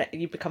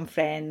you become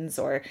friends,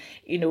 or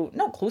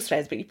not close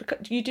friends,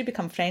 but you do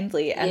become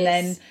friendly, and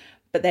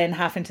then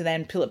having to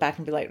then pull it back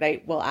and be like,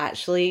 right, well,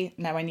 actually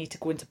now I need to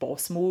go into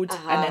boss mode.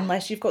 And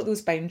unless you've got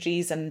those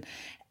boundaries and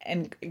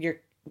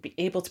you're be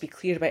able to be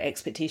clear about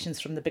expectations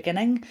from the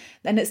beginning,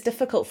 then it's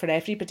difficult for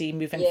everybody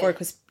moving forward,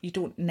 because you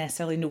don't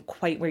necessarily know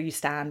quite where you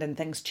stand and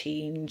things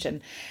change.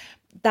 And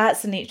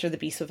that's the nature of the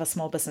beast with a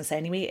small business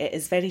anyway. It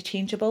is very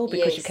changeable,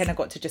 because you kind of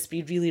got to just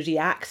be really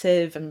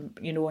reactive and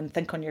and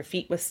think on your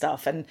feet with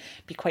stuff and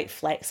be quite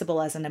flexible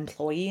as an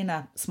employee in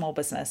a small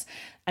business.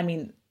 I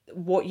mean,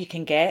 what you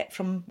can get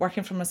from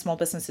working from a small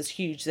business is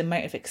huge. The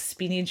amount of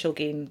experience you'll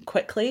gain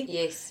quickly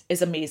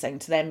is amazing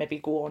to then maybe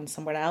go on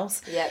somewhere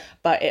else.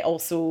 But it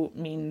also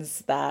means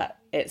that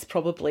it's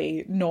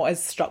probably not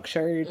as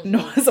structured,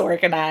 not as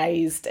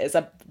organised. It's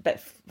a bit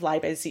fly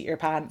by the seat of your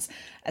pants,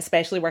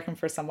 especially working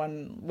for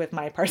someone with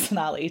my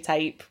personality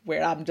type,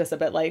 where I'm just a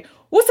bit like,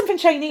 oh, something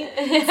shiny,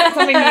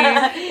 something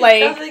new.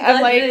 Like,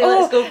 I'm like,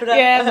 let's go for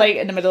that. I'm like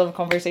in the middle of a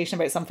conversation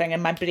about something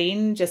and my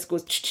brain just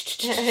goes,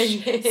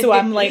 so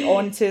I'm like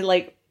on to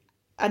like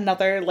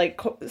another like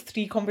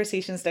 3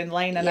 conversations down the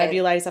line, and I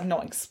realise I'm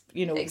not, so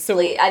I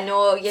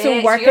know, so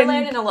you're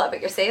learning a lot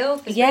about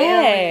yourself as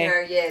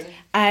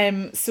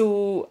well.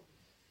 So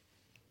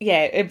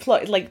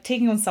like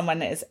taking on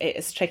someone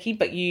is tricky,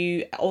 but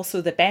you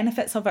also, the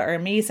benefits of it are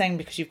amazing,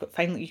 because you've got,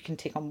 finally you can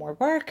take on more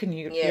work, and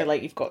you're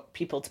like, you've got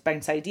people to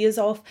bounce ideas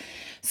off.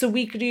 So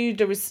we grew,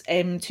 there was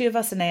 2 of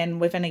us, and then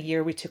within a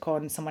year we took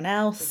on someone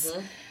else,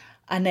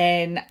 and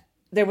then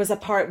there was a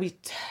part we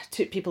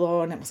took people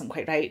on, it wasn't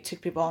quite right, took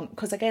people on,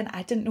 because again,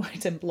 I didn't know how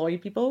to employ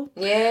people.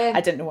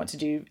 I didn't know what to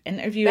do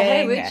interviewing. But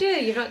how would you?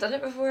 You've not done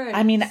it before.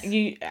 I mean,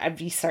 I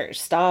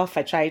researched stuff,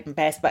 I tried my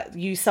best, but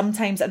you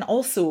sometimes, and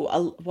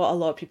also what a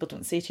lot of people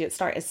don't say to you at the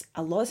start is,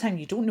 a lot of time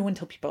you don't know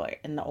until people are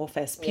in the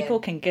office.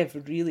 People can give a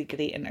really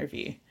great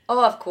interview.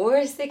 Oh, of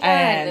course they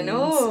can. I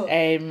know.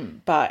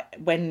 But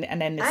when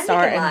they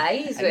start,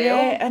 lie as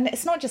well. And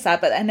it's not just that,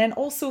 but and then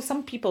also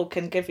some people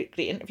can give a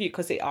great interview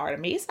because they are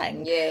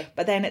amazing.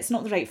 But then it's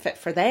not the right fit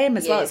for them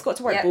as well. It's got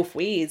to work both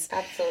ways.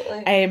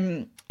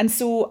 Absolutely. And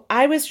so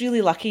I was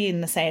really lucky in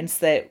the sense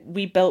that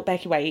we built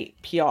Becky White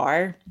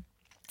PR,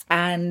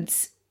 and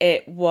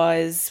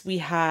we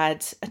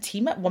had a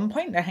team at one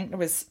point. I think there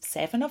was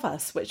 7 of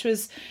us, which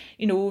was,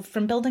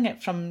 from building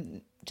it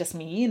from just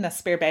me in a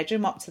spare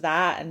bedroom up to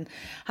that, and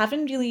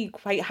having really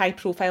quite high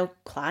profile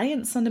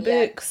clients on the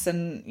books,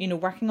 and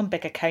working on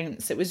big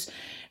accounts. It was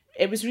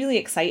really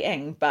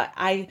exciting, but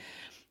I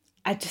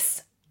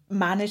just,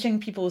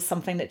 managing people was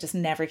something that just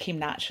never came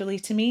naturally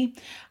to me,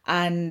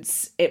 and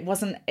it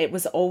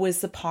was always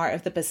the part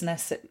of the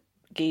business that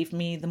gave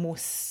me the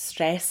most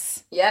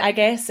stress. I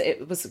guess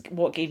it was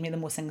what gave me the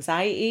most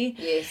anxiety.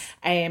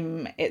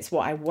 It's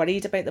what I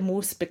worried about the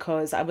most,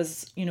 because I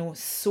was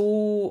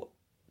so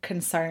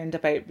concerned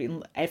about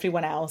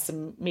everyone else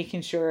and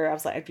making sure, I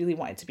was like, I really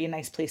wanted to be a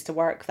nice place to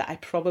work, that I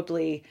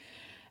probably,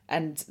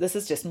 and this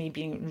is just me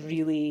being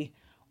really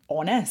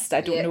honest, I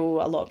don't know,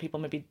 a lot of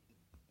people maybe,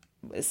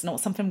 it's not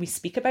something we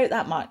speak about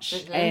that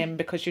much,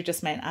 because you're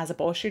just meant, as a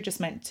boss, you're just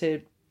meant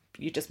to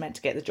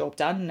get the job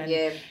done,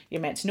 and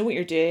you're meant to know what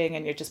you're doing,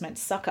 and you're just meant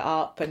to suck it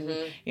up, and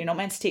you're not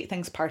meant to take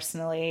things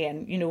personally,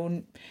 and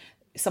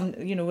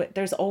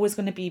there's always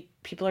going to be,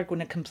 people are going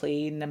to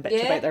complain and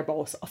bitch about their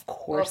boss, of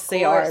course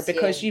they are,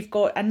 because you've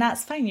got, and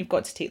that's fine, you've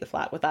got to take the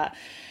flat with that,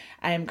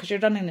 because you're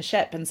running the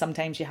ship, and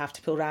sometimes you have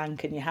to pull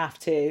rank, and you have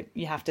to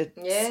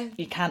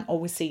you can't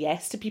always say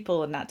yes to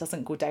people, and that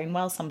doesn't go down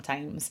well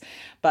sometimes,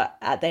 but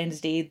at the end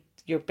of the day,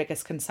 your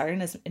biggest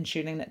concern is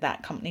ensuring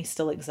that company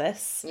still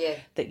exists,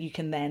 that you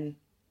can then,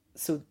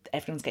 so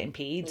everyone's getting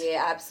paid.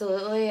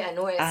 Absolutely. I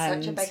know, it's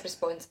such a big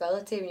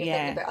responsibility when you're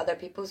thinking about other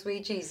people's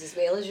wages as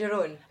well as your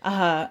own.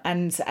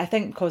 And I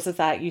think because of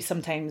that, you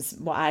sometimes,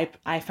 what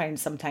I found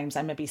sometimes,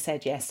 I maybe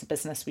said yes to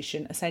business we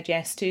shouldn't have said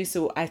yes to.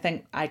 So I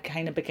think I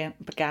kind of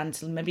began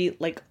to maybe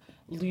like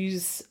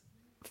lose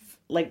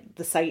like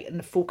the site and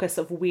the focus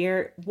of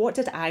what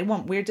did I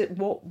want?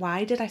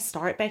 Why did I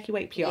start Becky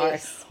White PR?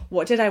 Yes.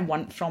 What did I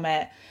want from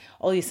it?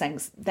 All these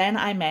things. Then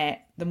I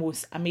met the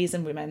most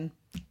amazing woman,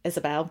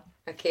 Isabel.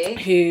 Okay.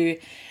 Who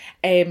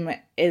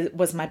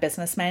was my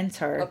business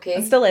mentor. Okay.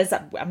 And still is.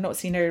 I've not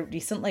seen her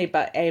recently,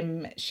 but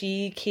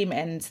she came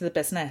into the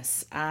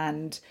business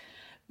and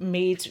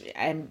made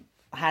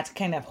had to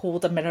kind of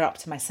hold a mirror up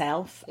to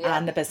myself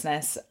and the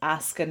business,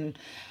 ask the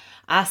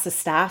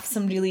staff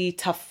some really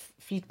tough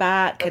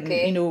feedback. And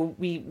you know,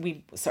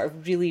 we sort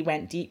of really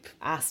went deep,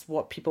 asked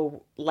what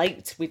people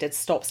liked. We did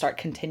stop start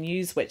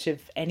continues, which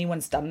if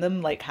anyone's done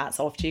them, like, hats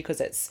off to you, because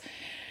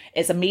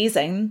it's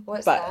amazing.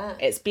 What's but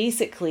that? It's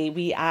basically,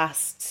 we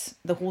asked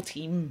the whole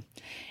team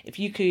if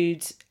you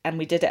could, and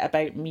we did it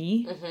about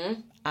me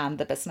and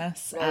the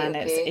business. Right, and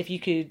it's, if you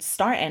could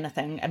start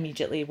anything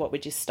immediately, what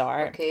would you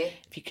start? Okay.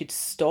 If you could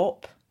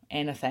stop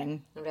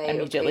anything Right,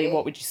 immediately, okay.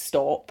 what would you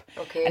stop?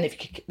 Okay. And if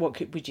you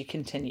could, would you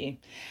continue?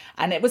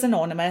 And it was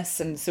anonymous,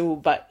 and so,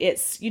 but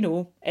it's, you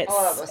know, it's,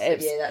 Oh, that must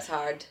have, yeah, that's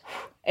hard.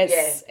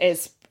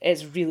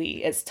 it's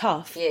really, it's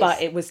tough, Yes.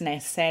 but it was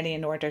necessary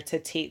in order to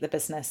take the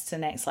business to the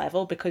next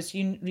level, because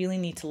you really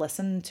need to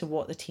listen to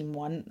what the team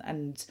want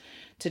and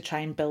to try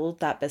and build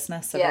that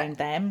business around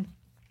them.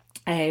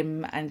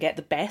 And get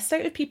the best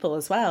out of people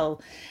as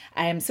well.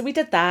 So we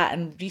did that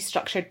and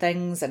restructured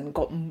things and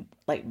got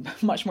like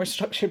much more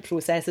structured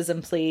processes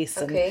in place.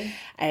 Okay.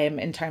 And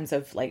in terms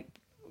of like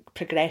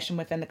progression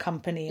within the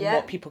company and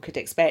what people could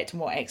expect and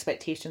what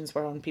expectations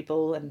were on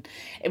people, and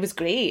it was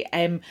great.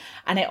 And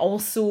it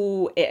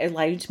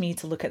allowed me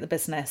to look at the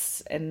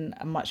business in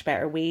a much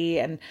better way.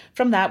 And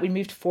from that we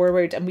moved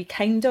forward, and we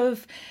kind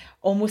of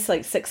almost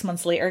like 6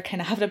 months later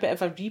kind of had a bit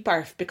of a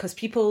rebirth, because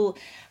people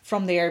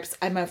from there,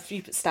 a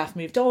few staff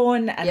moved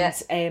on,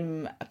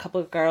 and a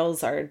couple of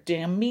girls are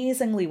doing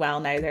amazingly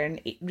well now. They're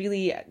in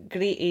really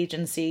great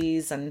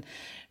agencies, and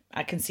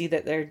I can see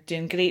that they're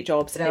doing great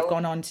jobs, and they've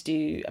gone on to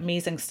do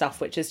amazing stuff,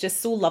 which is just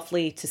so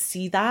lovely to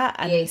see that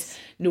and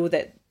know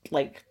that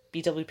like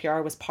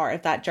BWPR was part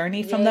of that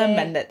journey from them,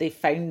 and that they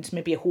found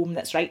maybe a home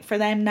that's right for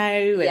them now,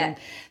 and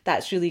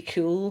that's really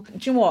cool. Do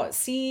you know what?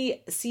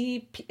 See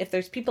if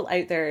there's people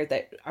out there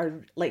that are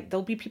like,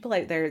 there'll be people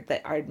out there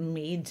that are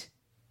made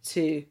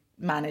to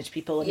manage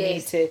people and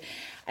made to,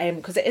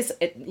 because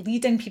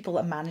leading people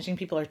and managing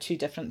people are two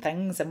different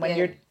things, and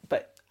when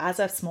but as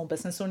a small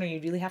business owner,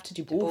 you really have to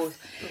do both.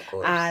 Of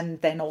course.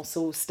 And then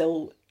also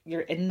still,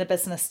 you're in the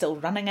business, still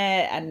running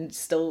it, and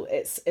still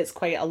it's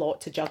quite a lot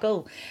to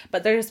juggle.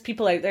 But there's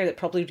people out there that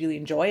probably really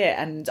enjoy it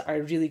and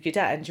are really good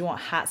at it, and you want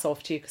hats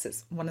off to you, because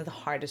it's one of the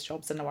hardest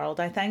jobs in the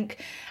world, I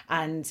think.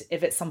 And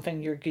if it's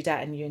something you're good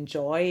at and you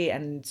enjoy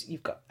and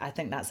you've got, I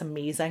think that's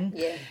amazing.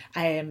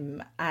 But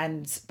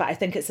I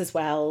think it's as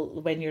well,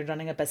 when you're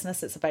running a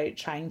business, it's about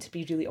trying to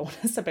be really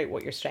honest about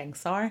what your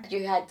strengths are.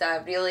 You had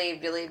a really,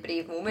 really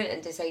brave moment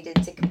and decided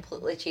to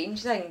completely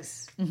change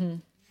things.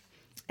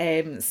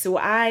 So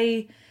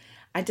I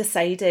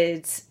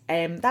decided,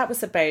 that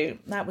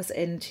was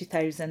in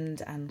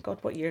 2000, and God,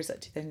 what year is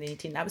it?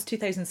 2018. That was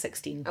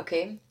 2016.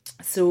 Okay.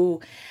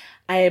 So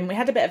we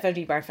had a bit of a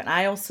rebirth, and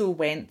I also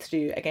went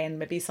through, again,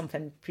 maybe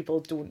something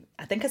people don't,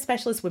 I think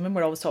especially as women,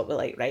 we're always taught,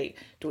 like, right,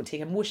 don't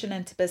take emotion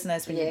into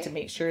business. We need to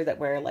make sure that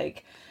we're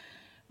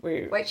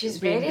which is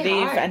being very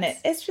brave, hard. and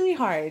it's really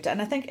hard.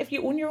 And I think if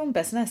you own your own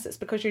business, it's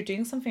because you're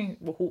doing something,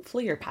 well,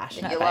 hopefully you're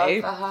passionate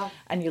about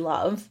and you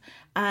love,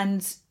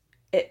 and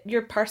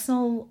your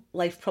personal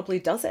life probably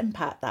does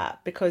impact that,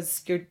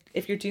 because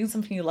if you're doing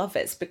something you love,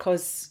 it's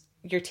because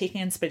you're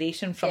taking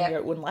inspiration from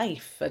your own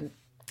life.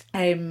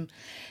 And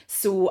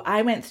so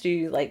I went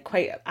through, like,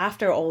 quite,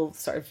 after all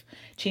sort of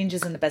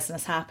changes in the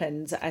business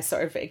happened,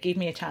 it gave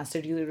me a chance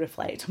to really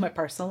reflect on my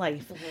personal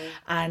life,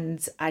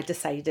 and I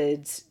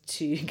decided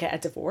to get a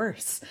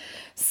divorce.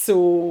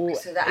 So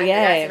that's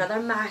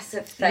another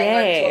massive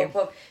thing on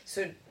top of,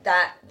 so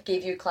that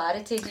gave you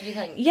clarity, do you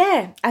think?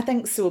 Yeah, I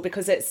think so,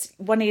 because it's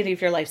one area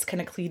of your life's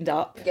kind of cleaned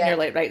up, and you're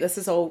like, right, this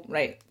is all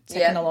right,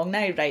 ticking along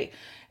now, right?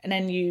 And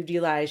then you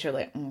realise you're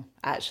like,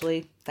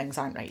 actually, things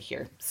aren't right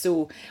here.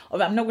 So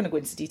I'm not going to go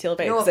into detail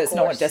about it, because it's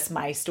not just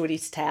my story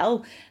to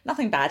tell.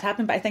 Nothing bad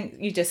happened, but I think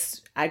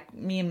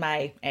me and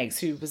my ex,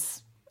 who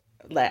was,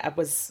 I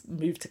was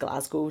moved to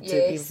Glasgow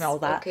to be with all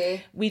that.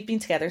 Okay. We'd been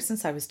together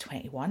since I was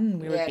 21.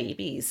 We were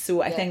babies.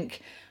 So I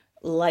think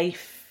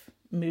life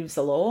moves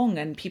along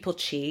and people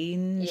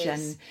change,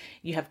 and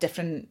you have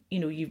different,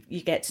 you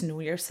get to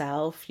know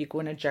yourself, you go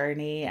on a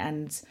journey,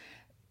 and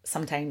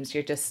sometimes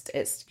you're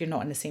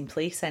not in the same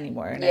place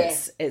anymore, and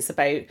it's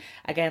about,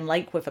 again,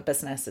 like with a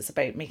business, it's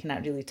about making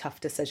that really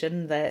tough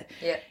decision that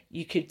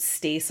you could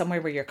stay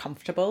somewhere where you're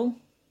comfortable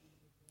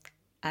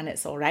and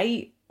it's all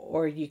right,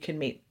 or you can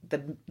make the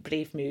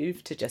brave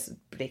move to just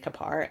break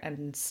apart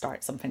and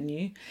start something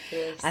new.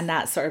 And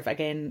that's sort of,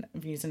 again,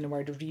 I'm using the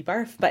word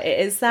rebirth, but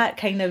it is that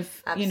kind of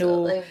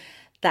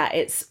that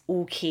it's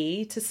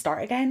okay to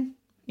start again.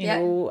 You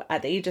know,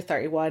 at the age of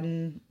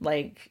 31,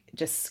 like,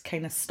 just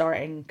kind of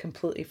starting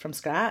completely from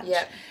scratch.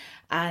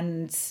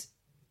 And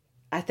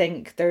I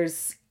think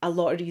there's a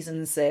lot of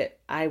reasons that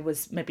I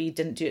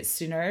didn't do it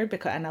sooner,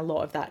 and a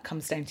lot of that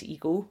comes down to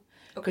ego.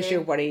 Because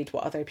you're worried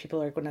what other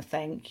people are going to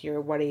think.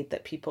 You're worried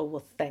that people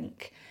will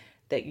think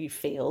that you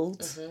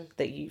failed,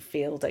 that you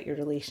failed at your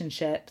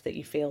relationship, that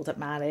you failed at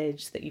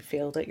marriage, that you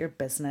failed at your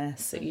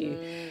business,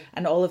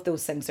 and all of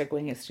those things are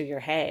going through your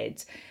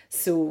head.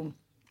 So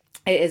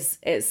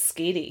it's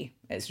scary.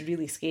 It's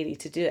really scary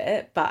to do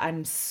it, but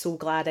I'm so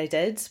glad I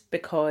did,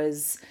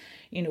 because,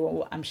 you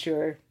know, I'm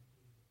sure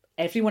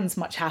everyone's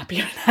much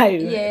happier now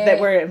that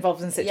we're involved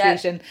in the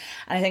situation.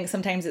 And I think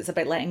sometimes it's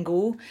about letting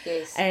go.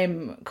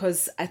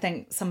 Because I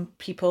think some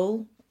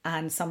people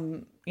and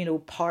some, you know,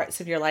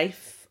 parts of your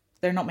life,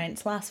 they're not meant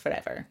to last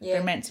forever.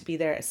 They're meant to be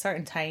there at a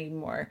certain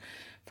time or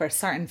for a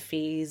certain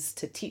phase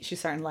to teach you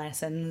certain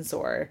lessons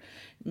or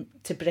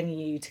to bring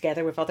you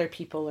together with other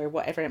people or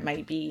whatever it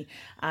might be.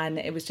 And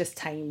it was just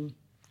time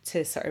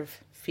to sort of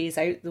phase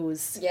out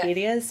those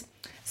areas.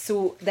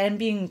 So then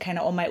being kind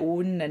of on my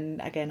own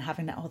and again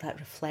having all that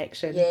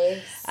reflection.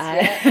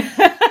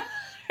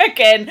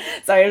 Again,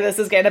 sorry, this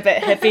is getting a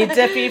bit hippy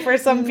dippy for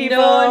some people.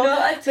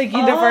 No, the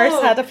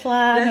universe had a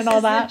plan and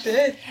all that.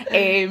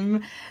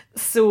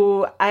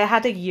 So I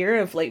had a year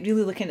of like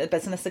really looking at the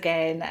business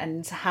again,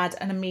 and had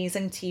an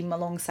amazing team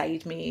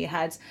alongside me.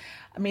 Had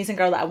an amazing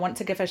girl that I want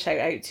to give a shout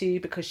out to,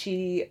 because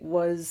she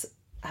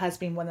has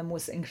been one of the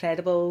most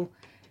incredible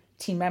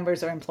team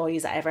members or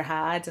employees I ever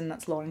had, and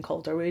that's Lauren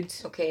Calderwood.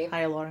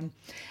 Hi, Lauren.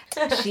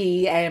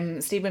 She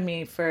stayed with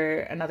me for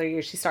another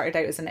year. She started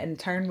out as an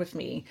intern with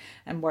me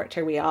and worked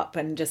her way up,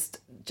 and just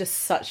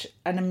such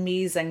an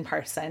amazing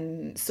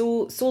person.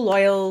 So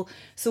loyal,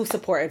 so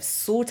supportive,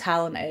 so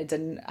talented,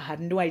 and I had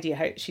no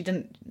idea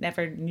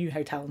never knew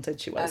how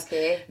talented she was.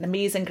 An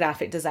amazing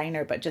graphic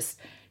designer, but just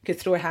could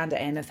throw her hand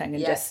at anything,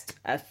 and just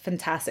a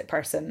fantastic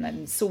person,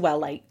 and so well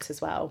liked as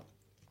well.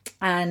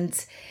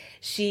 And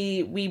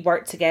we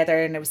worked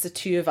together, and it was the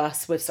two of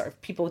us with sort of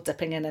people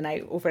dipping in and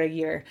out over a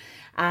year.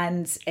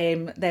 And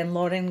then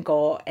Lauren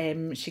got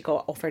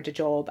offered a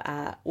job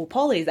at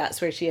O'Poly.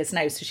 That's where she is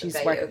now. So she's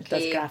does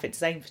graphic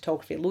design,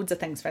 photography, loads of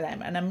things for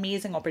them. An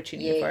amazing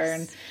opportunity for her.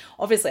 And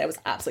obviously I was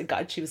absolutely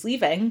gutted she was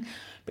leaving,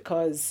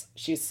 because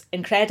she's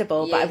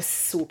incredible, but I was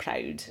so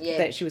proud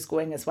that she was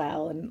going as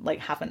well, and like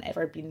haven't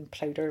ever been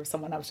prouder of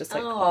someone. I was just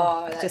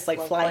like, just like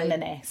lovely. Flying the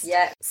nest.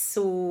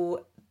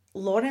 So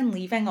Lauren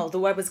leaving,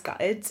 although I was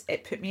gutted,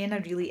 it put me in a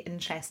really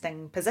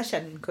interesting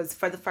position, because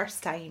for the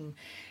first time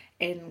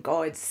in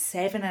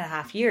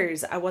 7.5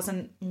 years, I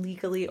wasn't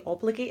legally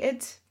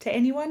obligated to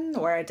anyone,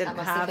 or I didn't have.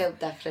 That must have felt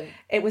different.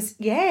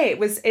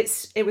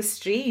 It was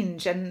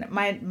strange, and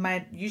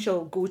my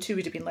usual go-to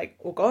would have been like,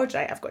 oh God,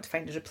 right, I've got to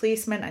find a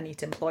replacement, I need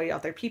to employ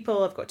other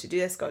people, I've got to do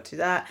this, got to do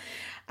that.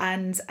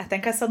 And I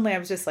think I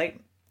was just like,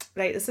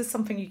 right, this is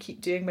something you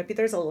keep doing. Maybe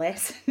there's a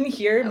lesson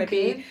here.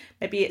 Maybe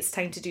it's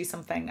time to do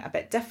something a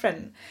bit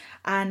different.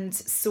 And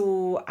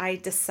so I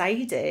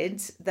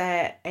decided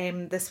that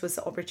this was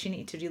the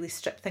opportunity to really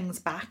strip things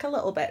back a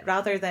little bit,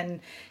 rather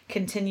than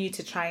continue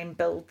to try and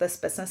build this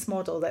business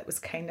model that was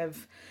kind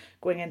of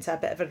going into a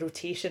bit of a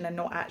rotation and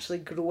not actually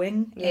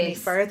growing any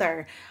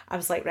further. I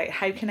was like, right,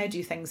 how can I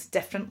do things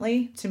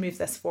differently to move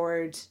this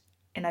forward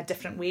in a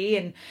different way?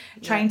 And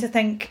trying to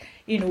think,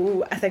 you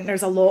know, I think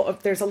there's a lot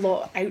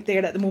out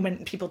there at the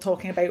moment, people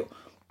talking about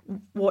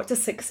what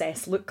does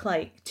success look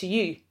like to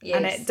you.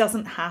 And it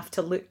doesn't have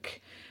to look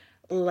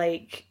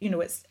like, you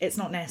know, it's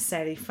not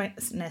necessarily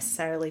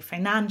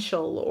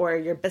financial, or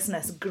your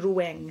business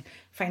growing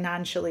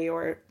financially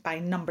or by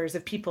numbers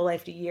of people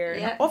every year.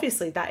 And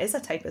obviously that is a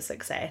type of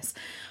success,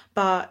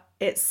 but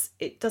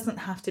it doesn't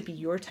have to be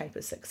your type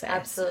of success.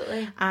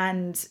 Absolutely.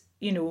 And,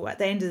 you know, at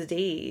the end of the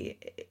day,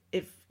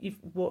 if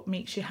what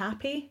makes you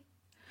happy,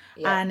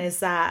 and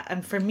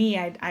for me,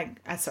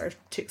 I sort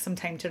of took some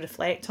time to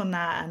reflect on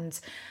that. And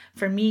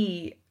for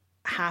me,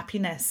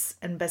 happiness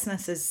in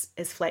business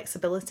is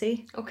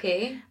flexibility,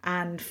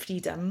 and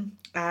freedom.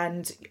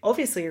 And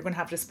obviously you're going to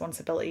have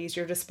responsibilities.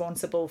 You're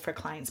responsible for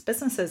clients'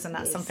 businesses, and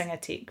that's something I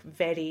take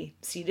very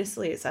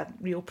seriously. It's a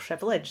real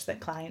privilege that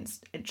clients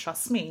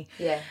entrust me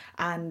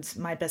and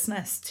my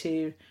business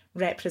to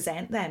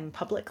represent them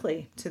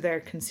publicly to their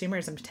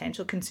consumers and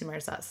potential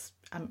consumers.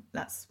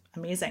 That's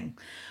amazing.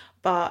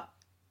 But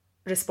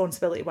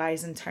responsibility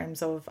wise, in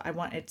terms of, I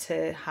wanted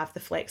to have the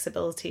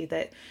flexibility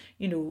that,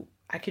 you know,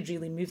 I could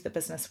really move the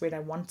business where I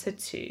wanted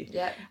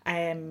to.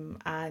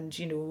 And,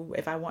 you know,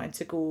 if I wanted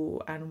to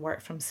go and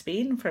work from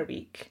Spain for a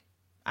week,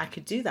 I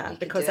could do that,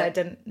 because I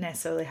didn't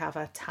necessarily have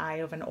a tie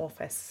of an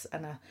office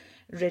and a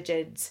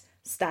rigid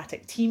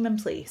static team in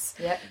place.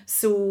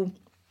 So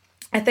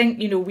I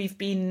think, you know, we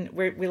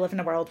live in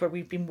a world where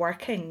we've been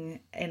working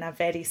in a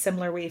very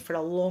similar way for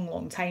a long,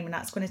 long time, and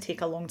that's going to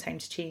take a long time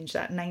to change.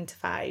 That 9 to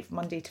 5,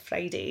 Monday to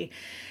Friday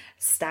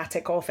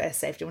static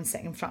office, everyone's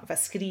sitting in front of a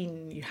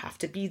screen, you have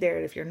to be there.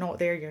 If you're not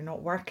there, you're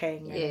not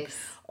working. And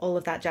all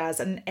of that jazz.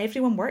 And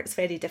everyone works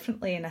very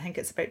differently, and I think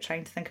it's about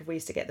trying to think of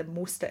ways to get the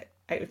most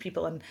out of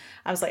people. And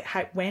I was like,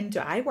 when do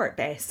I work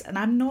best? And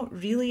I'm not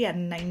really a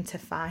 9 to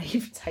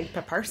 5 type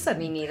of person.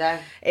 Me neither.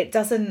 It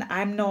doesn't,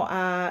 I'm not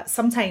a,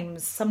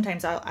 sometimes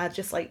I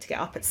just like to get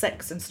up at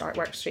 6 and start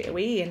work straight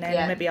away, and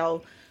then maybe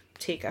I'll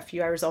take a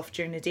few hours off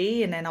during the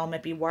day, and then I'll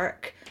maybe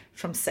work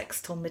from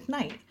 6 till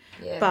midnight.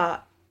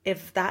 But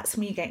if that's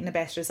me getting the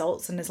best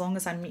results, and as long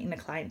as I'm meeting the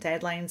client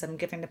deadlines, I'm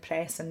giving the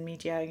press and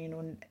media,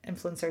 and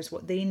influencers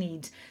what they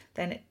need,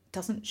 then it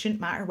shouldn't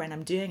matter when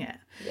I'm doing it.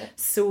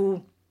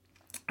 So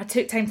I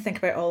took time to think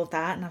about all of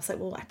that, and I was like,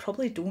 well, I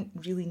probably don't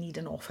really need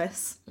an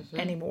office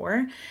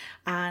anymore,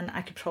 and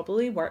I could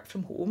probably work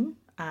from home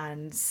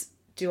and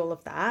do all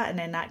of that, and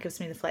then that gives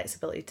me the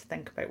flexibility to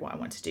think about what I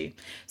want to do.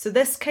 So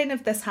this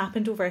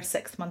happened over a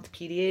 6-month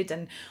period,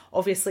 and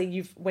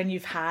obviously when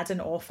you've had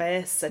an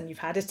office and you've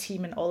had a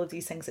team and all of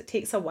these things, it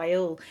takes a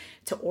while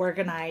to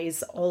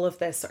organise all of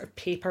this sort of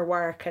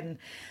paperwork and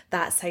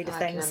that side of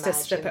things, to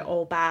strip it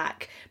all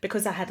back,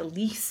 because I had a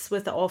lease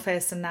with the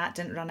office and that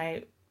didn't run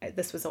out.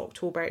 This was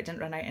October, it didn't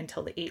run out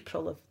until the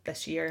April of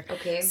this year.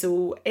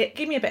 So it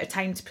gave me a bit of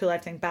time to pull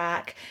everything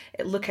back,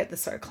 look at the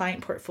sort of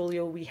client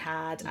portfolio we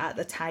had at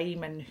the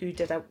time, and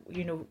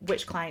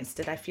which clients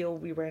did I feel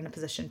we were in a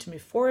position to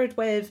move forward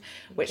with,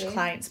 which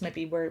clients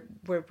maybe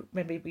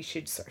maybe we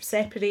should sort of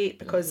separate,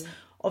 because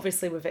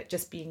obviously with it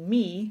just being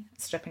me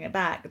stripping it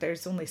back,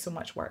 there's only so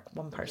much work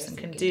one person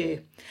can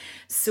do.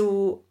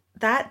 So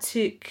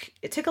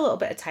it took a little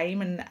bit of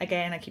time, and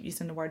again I keep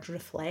using the word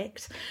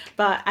reflect,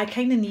 but I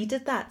kind of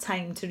needed that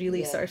time to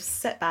really sort of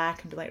sit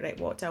back and be like, right,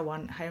 what do I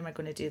want, how am I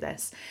going to do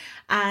this?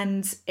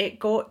 And it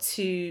got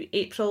to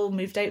April,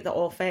 moved out the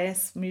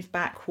office, moved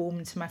back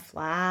home to my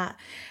flat,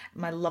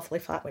 my lovely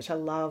flat, which I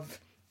love,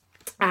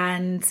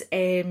 and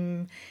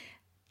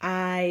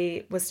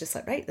I was just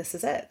like, right, this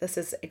is it, this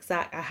is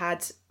exact. I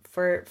had,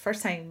 for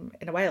first time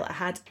in a while, I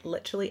had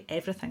literally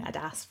everything I'd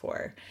asked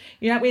for.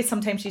 That way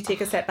sometimes you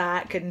take a step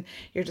back and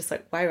you're just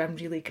like, wow, I'm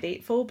really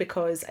grateful,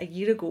 because a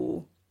year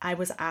ago I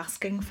was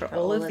asking for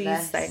all of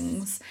these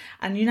things,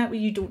 and that way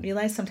you don't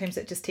realise, sometimes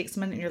it just takes a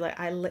minute and you're like,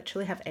 I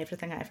literally have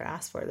everything I ever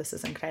asked for, this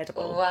is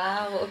incredible.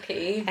 Wow,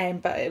 okay.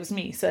 But it was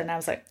me, so then I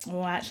was like,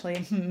 oh,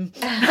 actually,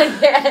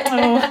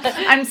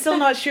 I'm still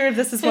not sure if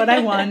this is what I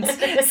want.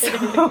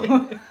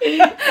 So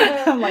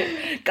I'm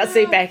like, God's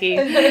sake, Becky,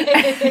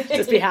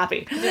 just be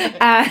happy.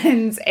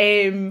 And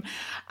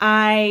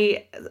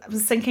I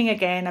was thinking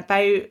again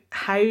about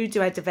how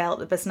do I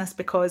develop the business,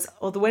 because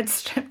although I'd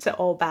stripped it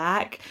all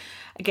back,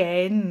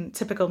 again,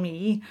 typical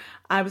me,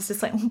 I was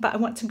just like, but I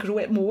want to grow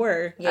it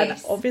more.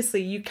 And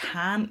obviously you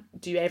can't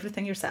do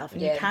everything yourself,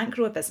 and you can't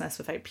grow a business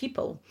without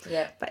people.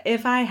 But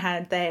if I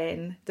had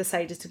then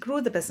decided to grow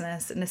the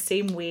business in the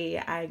same way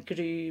I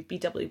grew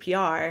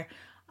BWPR,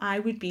 I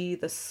would be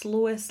the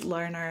slowest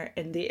learner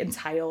in the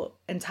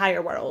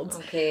entire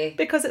world.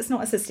 Because it's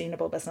not a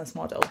sustainable business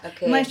model.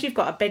 Unless you've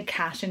got a big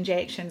cash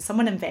injection,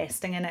 someone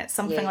investing in it,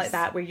 something like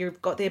that, where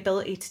you've got the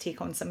ability to take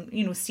on some,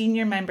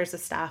 senior members of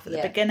staff at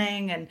the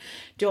beginning and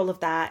do all of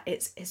that.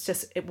 It's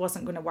just, it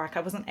wasn't going to work.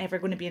 I wasn't ever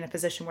going to be in a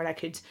position where I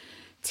could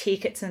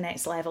take it to the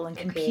next level and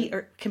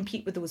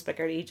compete with those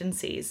bigger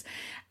agencies.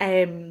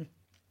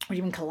 Or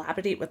even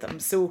collaborate with them.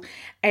 So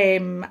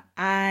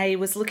I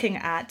was looking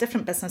at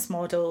different business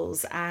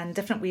models and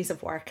different ways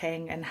of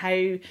working, and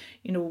how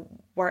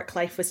work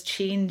life was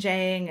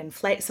changing, and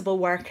flexible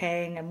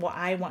working, and what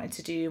I wanted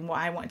to do and what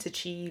I wanted to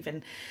achieve,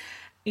 and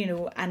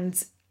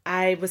and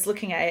I was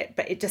looking at it,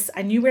 but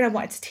I knew where I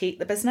wanted to take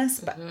the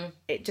business, but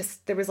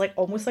there was like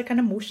almost like an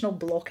emotional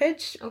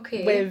blockage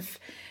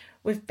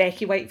with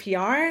Becky White PR.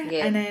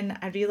 And then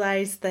I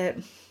realised that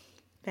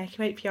Becky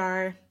White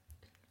PR,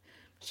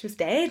 she was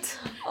dead.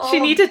 She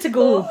needed to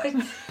go.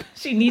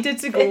 She needed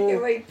to go.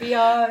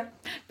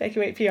 Becky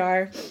White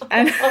PR.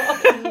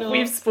 And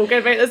we've spoken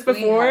about this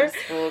before.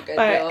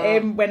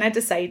 But when I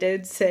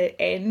decided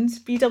to end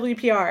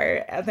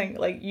BWPR, I think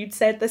you'd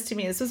said this to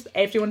me, this was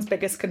everyone's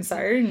biggest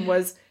concern,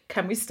 was,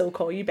 can we still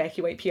call you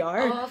Becky White PR?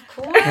 Oh, of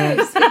course,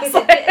 because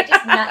it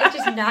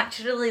just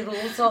naturally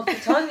rolls off the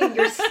tongue, and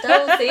you're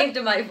still saved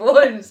in my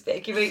phone as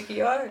Becky White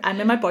PR.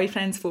 I'm in my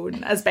boyfriend's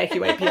phone as Becky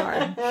White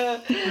PR.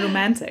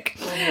 Romantic.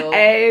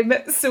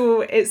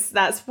 So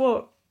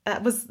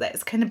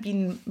that's kind of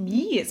been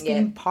me. It's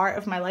been part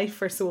of my life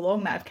for so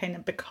long that I've kind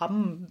of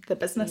become the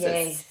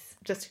businesses.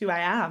 Just who I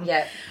am.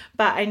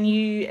 But I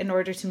knew in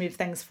order to move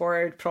things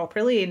forward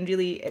properly, and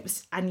really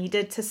I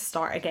needed to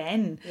start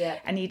again.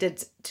 I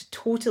needed to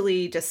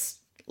totally just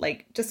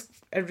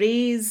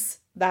erase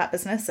that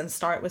business and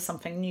start with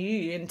something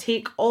new, and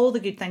take all the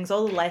good things,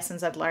 all the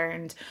lessons I'd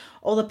learned,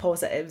 all the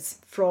positives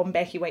from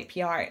Becky White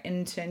PR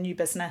into a new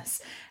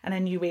business and a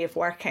new way of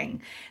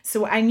working.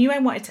 So I knew I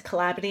wanted to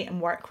collaborate and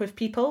work with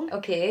people.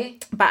 Okay.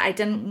 But I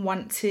didn't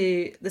want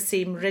the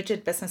same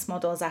rigid business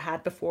model as I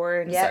had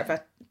before in sort of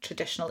a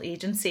traditional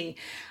agency.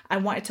 I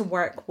wanted to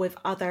work with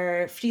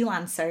other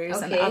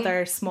freelancers and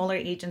other smaller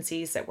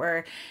agencies that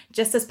were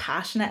just as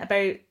passionate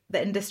about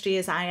the industry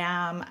as I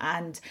am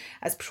and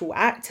as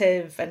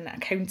proactive and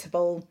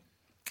accountable,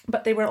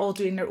 but they were all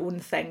doing their own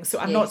thing. So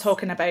I'm not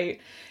talking about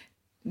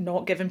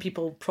not giving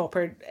people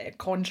proper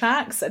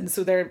contracts and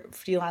so they're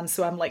freelance,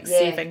 so I'm like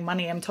saving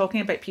money. I'm talking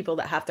about people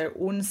that have their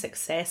own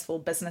successful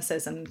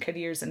businesses and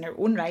careers in their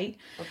own right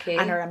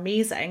and are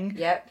amazing,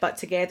 but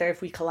together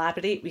if we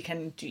collaborate we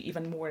can do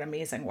even more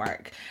amazing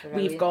work.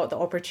 Brilliant. We've got the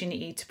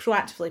opportunity to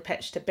proactively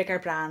pitch to bigger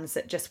brands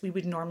that just we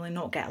would normally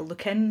not get a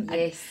look in,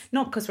 and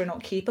not because we're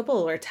not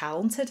capable or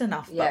talented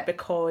enough, but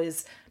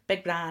because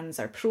big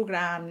brands are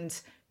programmed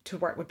to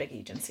work with big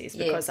agencies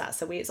because that's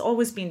the way it's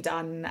always been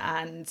done,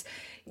 and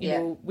you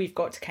know we've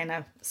got to kind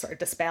of sort of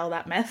dispel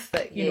that myth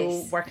that you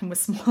know working with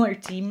smaller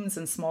teams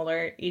and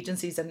smaller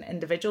agencies and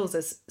individuals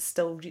is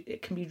still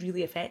it can be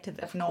really effective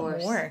if not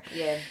more.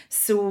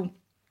 So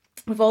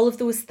with all of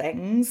those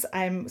things,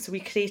 so we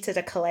created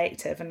a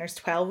collective and there's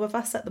 12 of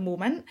us at the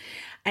moment.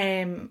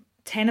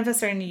 10 of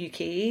us are in the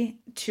UK,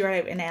 2 are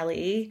out in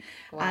LA,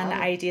 and the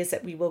idea is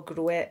that we will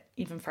grow it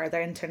even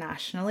further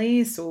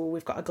internationally. So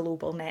we've got a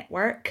global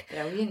network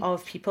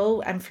of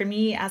people. And for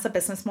me, as a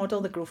business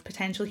model, the growth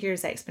potential here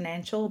is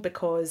exponential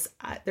because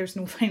there's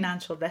no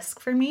financial risk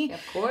for me.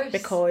 Of course.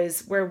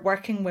 Because we're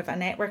working with a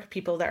network of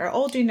people that are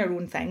all doing their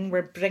own thing.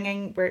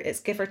 It's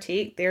give or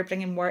take. They're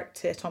bringing work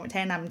to Atomic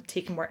 10, I'm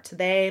taking work to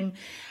them.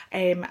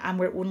 And I'm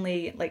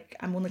only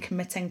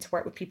committing to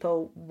work with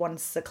people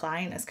once the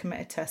client is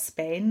committed to a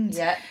spend.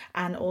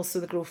 And also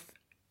the growth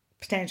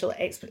potential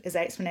is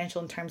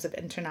exponential in terms of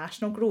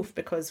international growth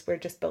because we're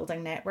just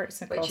building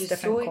networks across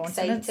different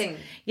continents.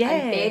 Exciting.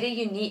 And very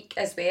unique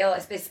as well,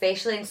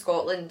 especially in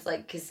Scotland,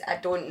 like because I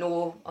don't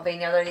know of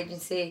any other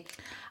agency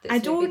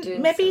that's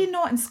maybe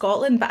not in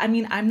Scotland, but I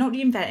mean I'm not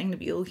reinventing the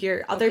wheel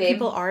here. Other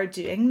people are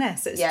doing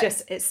this.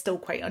 It's still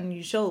quite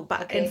unusual,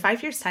 but in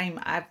 5 years' time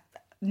I've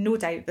no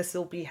doubt this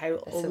will be how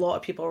a lot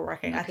of people are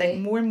working. I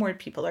think more and more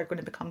people are going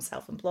to become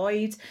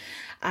self-employed,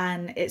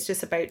 and it's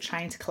just about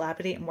trying to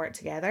collaborate and work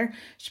together.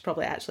 Should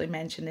probably actually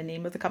mention the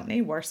name of the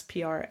company. Worst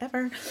PR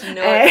ever.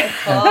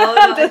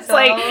 Just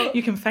like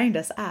you can find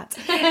us at.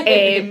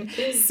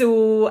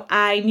 So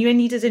I knew I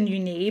needed a new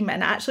name,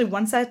 and actually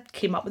once I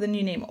came up with a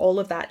new name,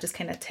 all of that just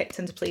kind of ticked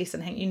into place,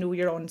 and I think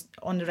you're on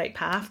the right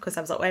path because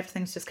I was like,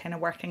 everything's just kind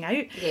of working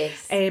out.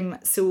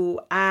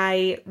 So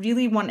I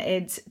really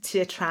wanted to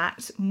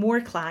attract more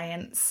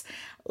clients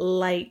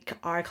like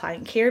our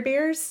client Care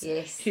Bears,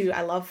 who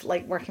I love.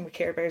 Like working with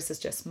Care Bears is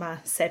just my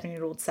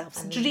 7-year-old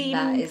self's dream.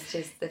 That is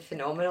just the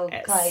phenomenal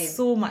client.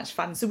 So much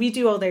fun. So we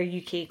do all their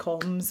UK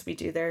comms, we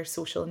do their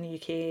social in the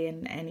UK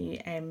and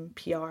any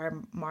PR,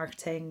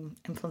 marketing,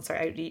 influencer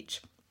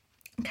outreach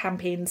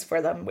campaigns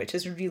for them, which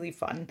is really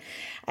fun.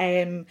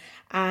 So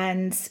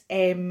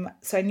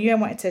I knew I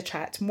wanted to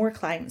attract more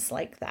clients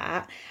like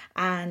that,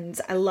 and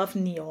I love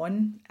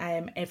neon.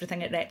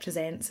 Everything it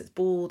represents, it's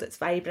bold, it's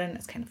vibrant,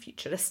 it's kind of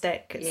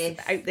futuristic, it's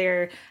out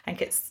there. I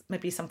think it's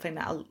maybe something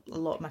that a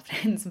lot of my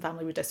friends and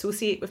family would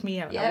associate with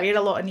me. I wear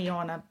a lot of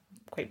neon. I'm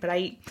quite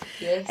bright,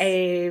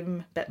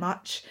 bit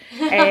much.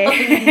 Not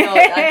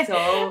at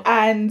all.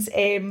 And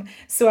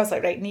so I was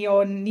like, right,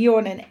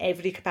 neon in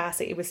every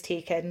capacity was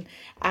taken,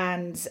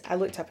 and I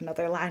looked up in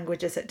other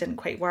languages, it didn't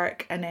quite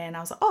work, and then I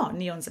was like, oh,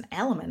 neon's an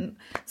element,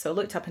 so I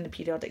looked up in the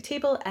periodic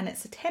table and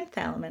it's the 10th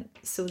element.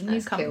 So the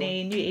new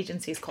company, new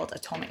agency is called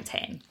Atomic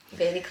 10.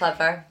 Very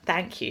clever.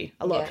 Thank you.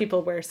 A lot of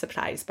people were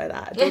surprised by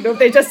that. I don't know if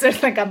they just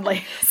think I'm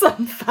like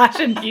some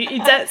fashion beauty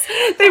ditz.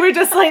 They're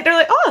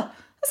like, oh,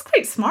 that's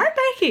quite smart,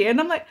 Becky. And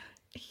I'm like,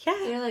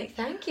 You're like,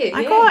 thank you.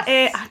 I got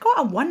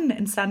a 1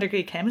 in standard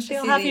grade chemistry.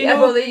 I'll have you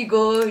know. Well, there you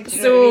go.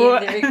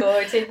 There we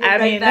go. Take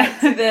me back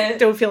to the...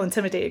 Don't feel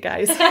intimidated,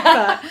 guys.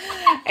 But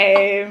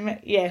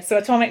so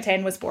Atomic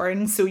 10 was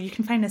born. So you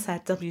can find us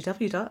at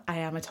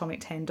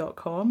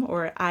www.iamatomic10.com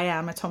or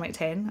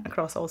iamatomic10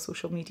 across all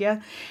social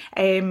media.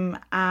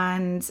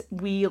 And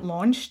we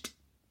launched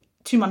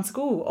 2 months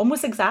ago,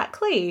 almost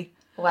exactly.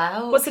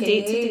 Wow. What's the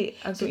date today?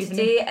 So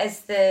today is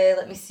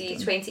the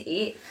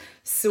 28th.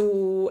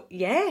 So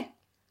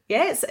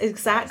it's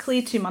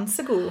exactly 2 months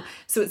ago.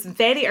 So it's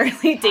very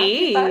early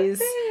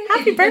days.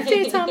 Happy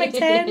birthday, Atomic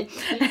 10.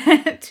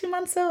 2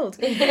 months old.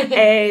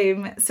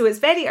 So it's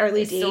very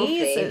early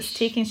days. So it's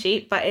taking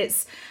shape, but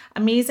it's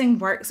amazing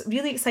works,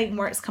 really exciting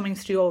works coming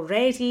through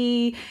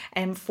already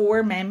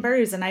for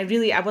members. And I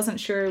wasn't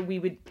sure we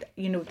would,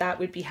 that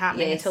would be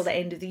happening until the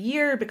end of the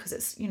year, because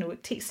it's,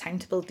 it takes time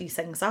to build these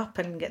things up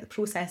and get the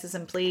processes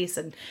in place.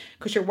 And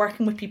because you're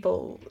working with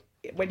people,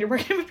 when you're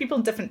working with people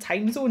in different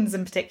time zones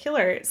in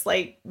particular, it's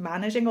like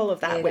managing all of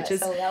that, which is...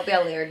 that'll be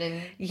a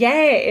learning.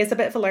 Yeah, it's a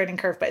bit of a learning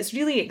curve, but it's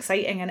really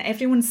exciting, and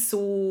everyone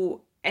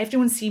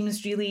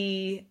seems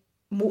really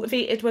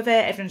motivated with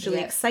it. Everyone's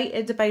really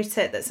excited about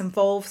it that's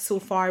involved so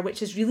far,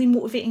 which is really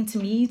motivating to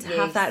me to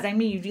have that around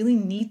me. You really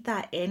need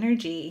that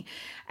energy.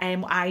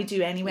 I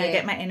do anyway. I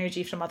get my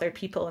energy from other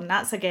people, and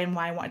that's again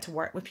why I wanted to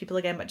work with people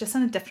again, but just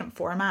in a different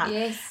format.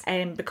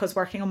 Because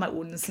working on my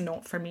own is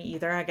not for me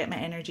either. I get my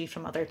energy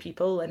from other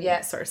people, and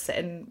sort of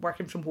sitting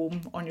working from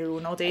home on your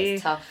own all day.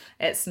 It's tough.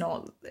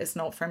 It's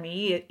not for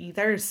me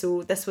either.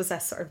 So this was a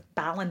sort of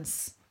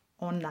balance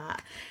on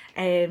that.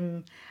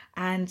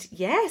 And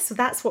so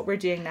that's what we're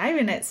doing now,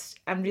 and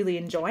I'm really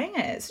enjoying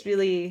it. It's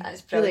really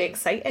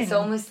exciting. It's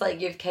almost like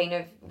you've kind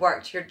of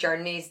worked your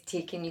journeys,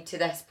 taken you to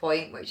this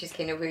point, which is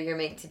kind of where you're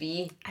meant to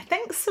be. I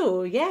think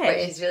so, yeah.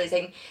 Which is really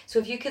exciting. So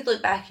if you could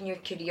look back in your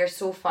career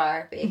so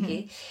far,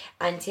 Becky,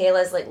 and tell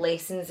us like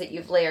lessons that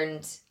you've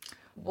learned,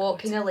 what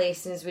kind of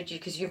lessons would you,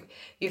 because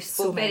you've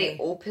spoke very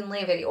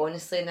openly, very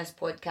honestly in this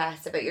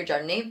podcast about your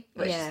journey,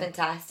 which is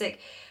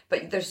fantastic.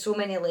 But there's so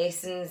many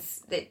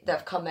lessons that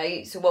have come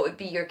out. So what would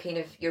be your kind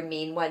of your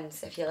main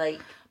ones, if you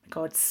like? Oh my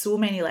God, so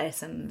many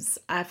lessons.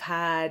 I've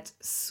had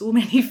so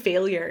many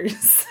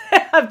failures.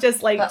 I've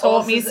just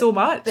taught me so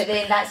much. But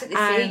then that's what they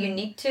say, you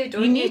need to,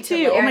 don't you? You need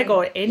to. Oh my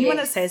God, anyone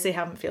that says they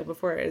haven't failed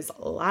before is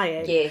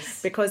lying.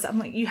 Yes. Because I'm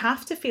like, you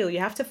have to fail. You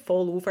have to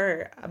fall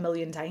over a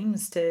million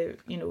times to,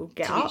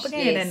 get up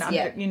again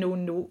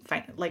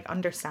and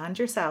understand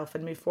yourself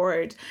and move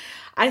forward.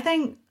 I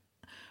think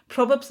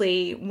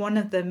probably one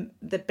of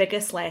the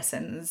biggest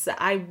lessons that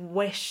I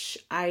wish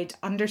I'd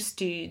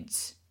understood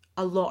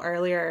a lot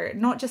earlier,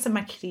 not just in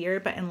my career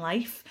but in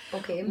life,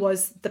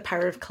 was the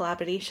power of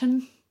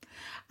collaboration.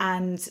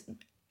 And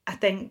I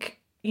think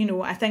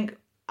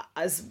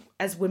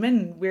as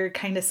women, we're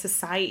kind of,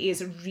 society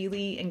is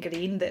really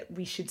ingrained that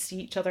we should see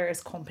each other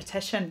as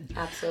competition.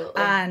 Absolutely.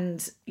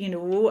 And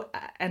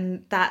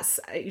and that's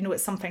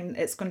it's something,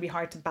 it's going to be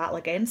hard to battle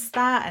against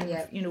that,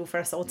 and for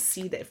us all to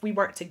see that if we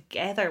work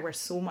together we're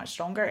so much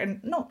stronger,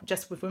 and not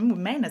just with women, with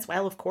men as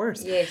well, of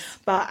course. Yes.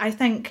 But I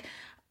think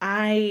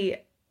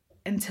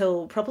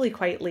until probably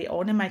quite late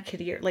on in my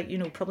career,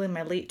 probably in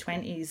my late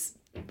 20s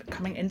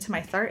coming into my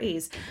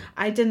 30s,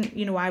 I didn't,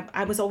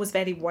 I was always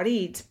very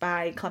worried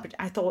by collaboration.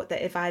 I thought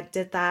that if I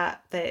did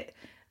that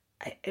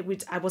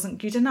I wasn't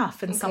good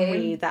enough in some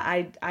way,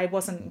 that I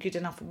wasn't good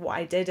enough at what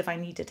I did if I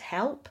needed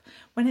help,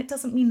 when it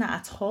doesn't mean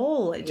that at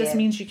all. It just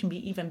means you can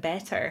be even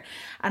better.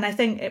 And I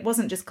think it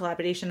wasn't just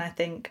collaboration. I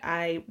think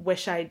I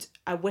wish I'd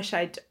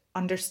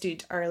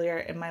understood earlier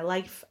in my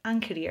life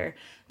and career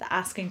that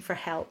asking for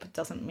help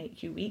doesn't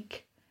make you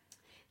weak.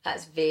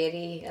 That's a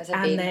very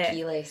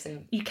key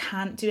lesson. You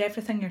can't do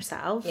everything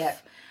yourself.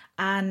 Yep.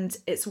 And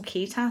it's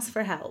okay to ask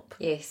for help.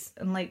 Yes.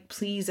 And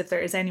please, if there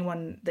is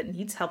anyone that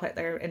needs help out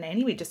there in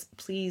any way, just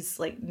please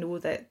know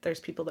that there's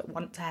people that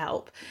want to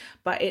help.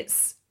 But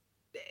it's,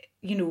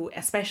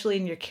 especially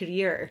in your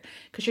career,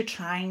 because you're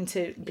trying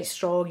to be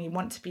strong, you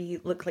want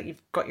to look like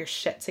you've got your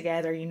shit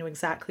together, you know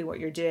exactly what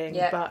you're doing.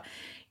 Yep. But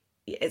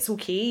it's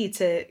okay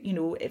to,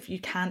 if you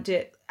can't do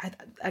it,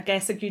 I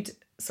guess a good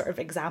sort of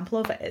example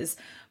of it is,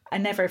 I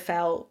never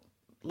felt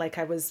like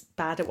I was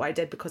bad at what I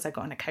did because I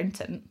got an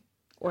accountant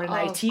or an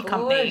IT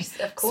company.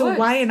 Of course. So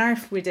why on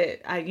earth would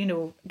it,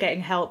 getting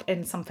help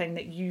in something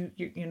that you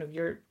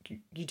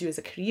do as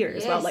a career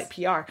as well, like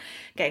PR,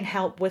 getting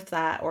help with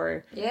that,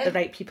 or the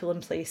right people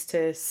in place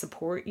to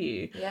support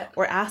you,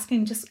 or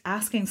asking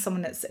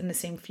someone that's in the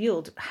same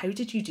field, how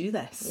did you do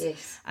this?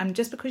 Yes. And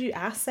just because you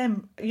ask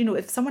them,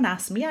 if someone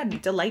asks me, I'm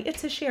delighted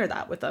to share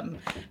that with them,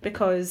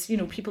 because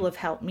people have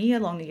helped me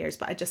along the years.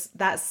 But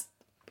that's,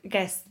 I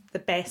guess, the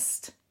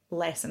best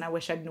lesson I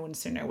wish I'd known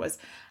sooner was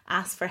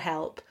ask for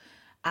help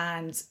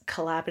and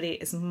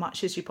collaborate as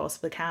much as you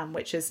possibly can,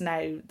 which is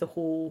now the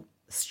whole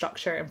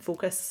structure and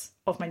focus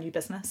of my new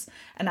business.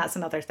 And that's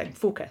another thing,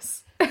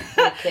 focus.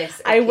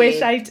 I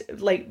wish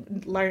I'd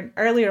learned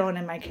earlier on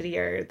in my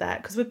career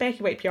that, because with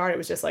Becky White PR it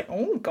was just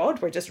oh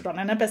God, we're just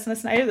running a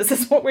business now, this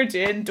is what we're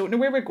doing, don't know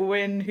where we're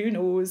going, who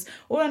knows,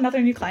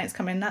 another new client's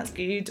come in, that's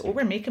good,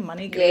 we're making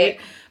money, great.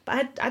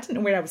 But I didn't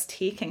know where I was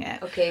taking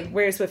it.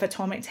 Whereas with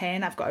Atomic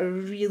 10 I've got a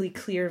really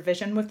clear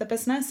vision with the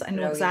business. I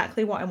know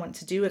exactly what I want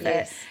to do with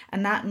it,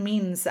 and that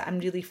means that I'm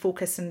really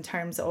focused in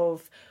terms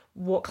of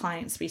what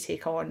clients we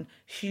take on,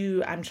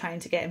 who I'm trying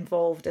to get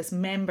involved as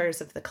members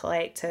of the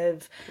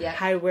collective,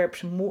 how we're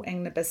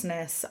promoting the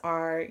business,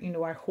 our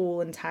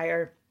whole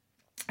entire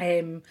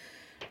I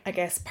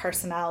guess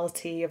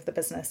personality of the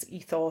business,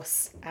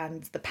 ethos,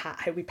 and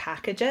how we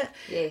package it.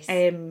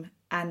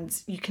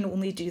 And you can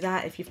only do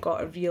that if you've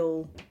got a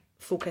real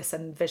focus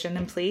and vision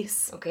in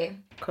place.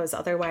 Because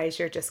otherwise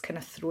you're just kind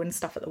of throwing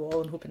stuff at the wall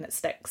and hoping it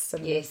sticks.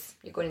 And you're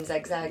going in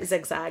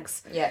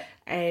zigzags.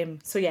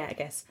 So I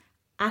guess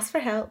ask for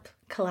help,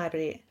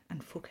 collaborate,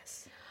 and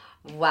focus.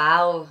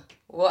 Wow.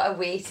 What a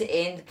way to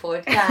end the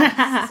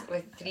podcast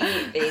with 3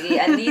 very,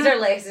 and these are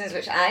lessons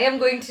which I am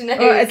going to now.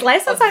 Oh, it's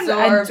lessons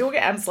absorb.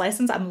 it's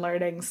lessons I'm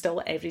learning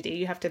still every day.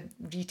 You have to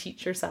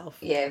reteach yourself.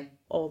 Yeah.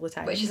 All the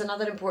time. Which is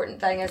another important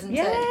thing, isn't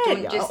Yeah, it?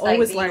 Don't just think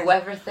always that you learn. know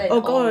everything. Oh,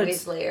 God.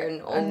 Always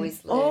learn,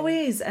 always learn.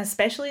 Always,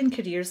 especially in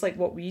careers like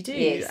what we do.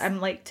 Yes. And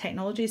like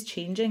technology is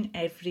changing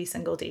every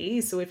single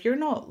day. So if you're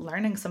not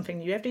learning something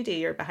new every day,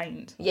 you're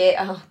behind.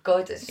 Yeah, oh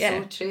God, it's Yeah.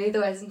 so true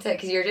though, isn't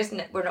it? Because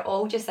we're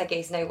all just, I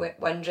guess, now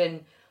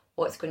wondering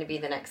what's going to be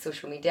the next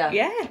social media.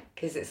 Yeah.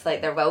 Because it's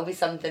like there will be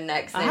something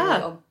next and Ah.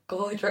 like, oh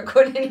God, we're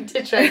going to need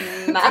to try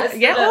and master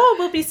Yeah, it. oh,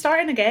 we'll be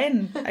starting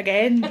again and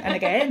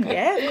again.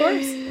 Yeah, of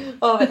course.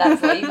 Oh, but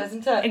that's life,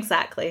 isn't it?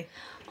 Exactly.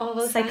 Oh,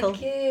 well, Cycle.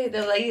 thank you.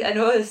 The light, I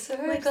know, the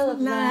circle of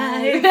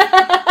life.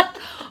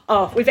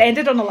 Oh, we've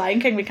ended on a Lion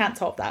King. We can't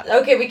top that.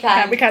 Okay, we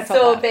can. We can't top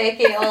So, that.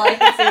 Becky, all I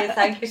can say is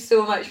thank you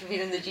so much for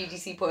being on the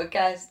GDC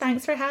podcast.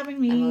 Thanks for having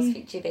And we'll me.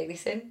 speak to you very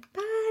soon.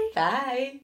 Bye. Bye.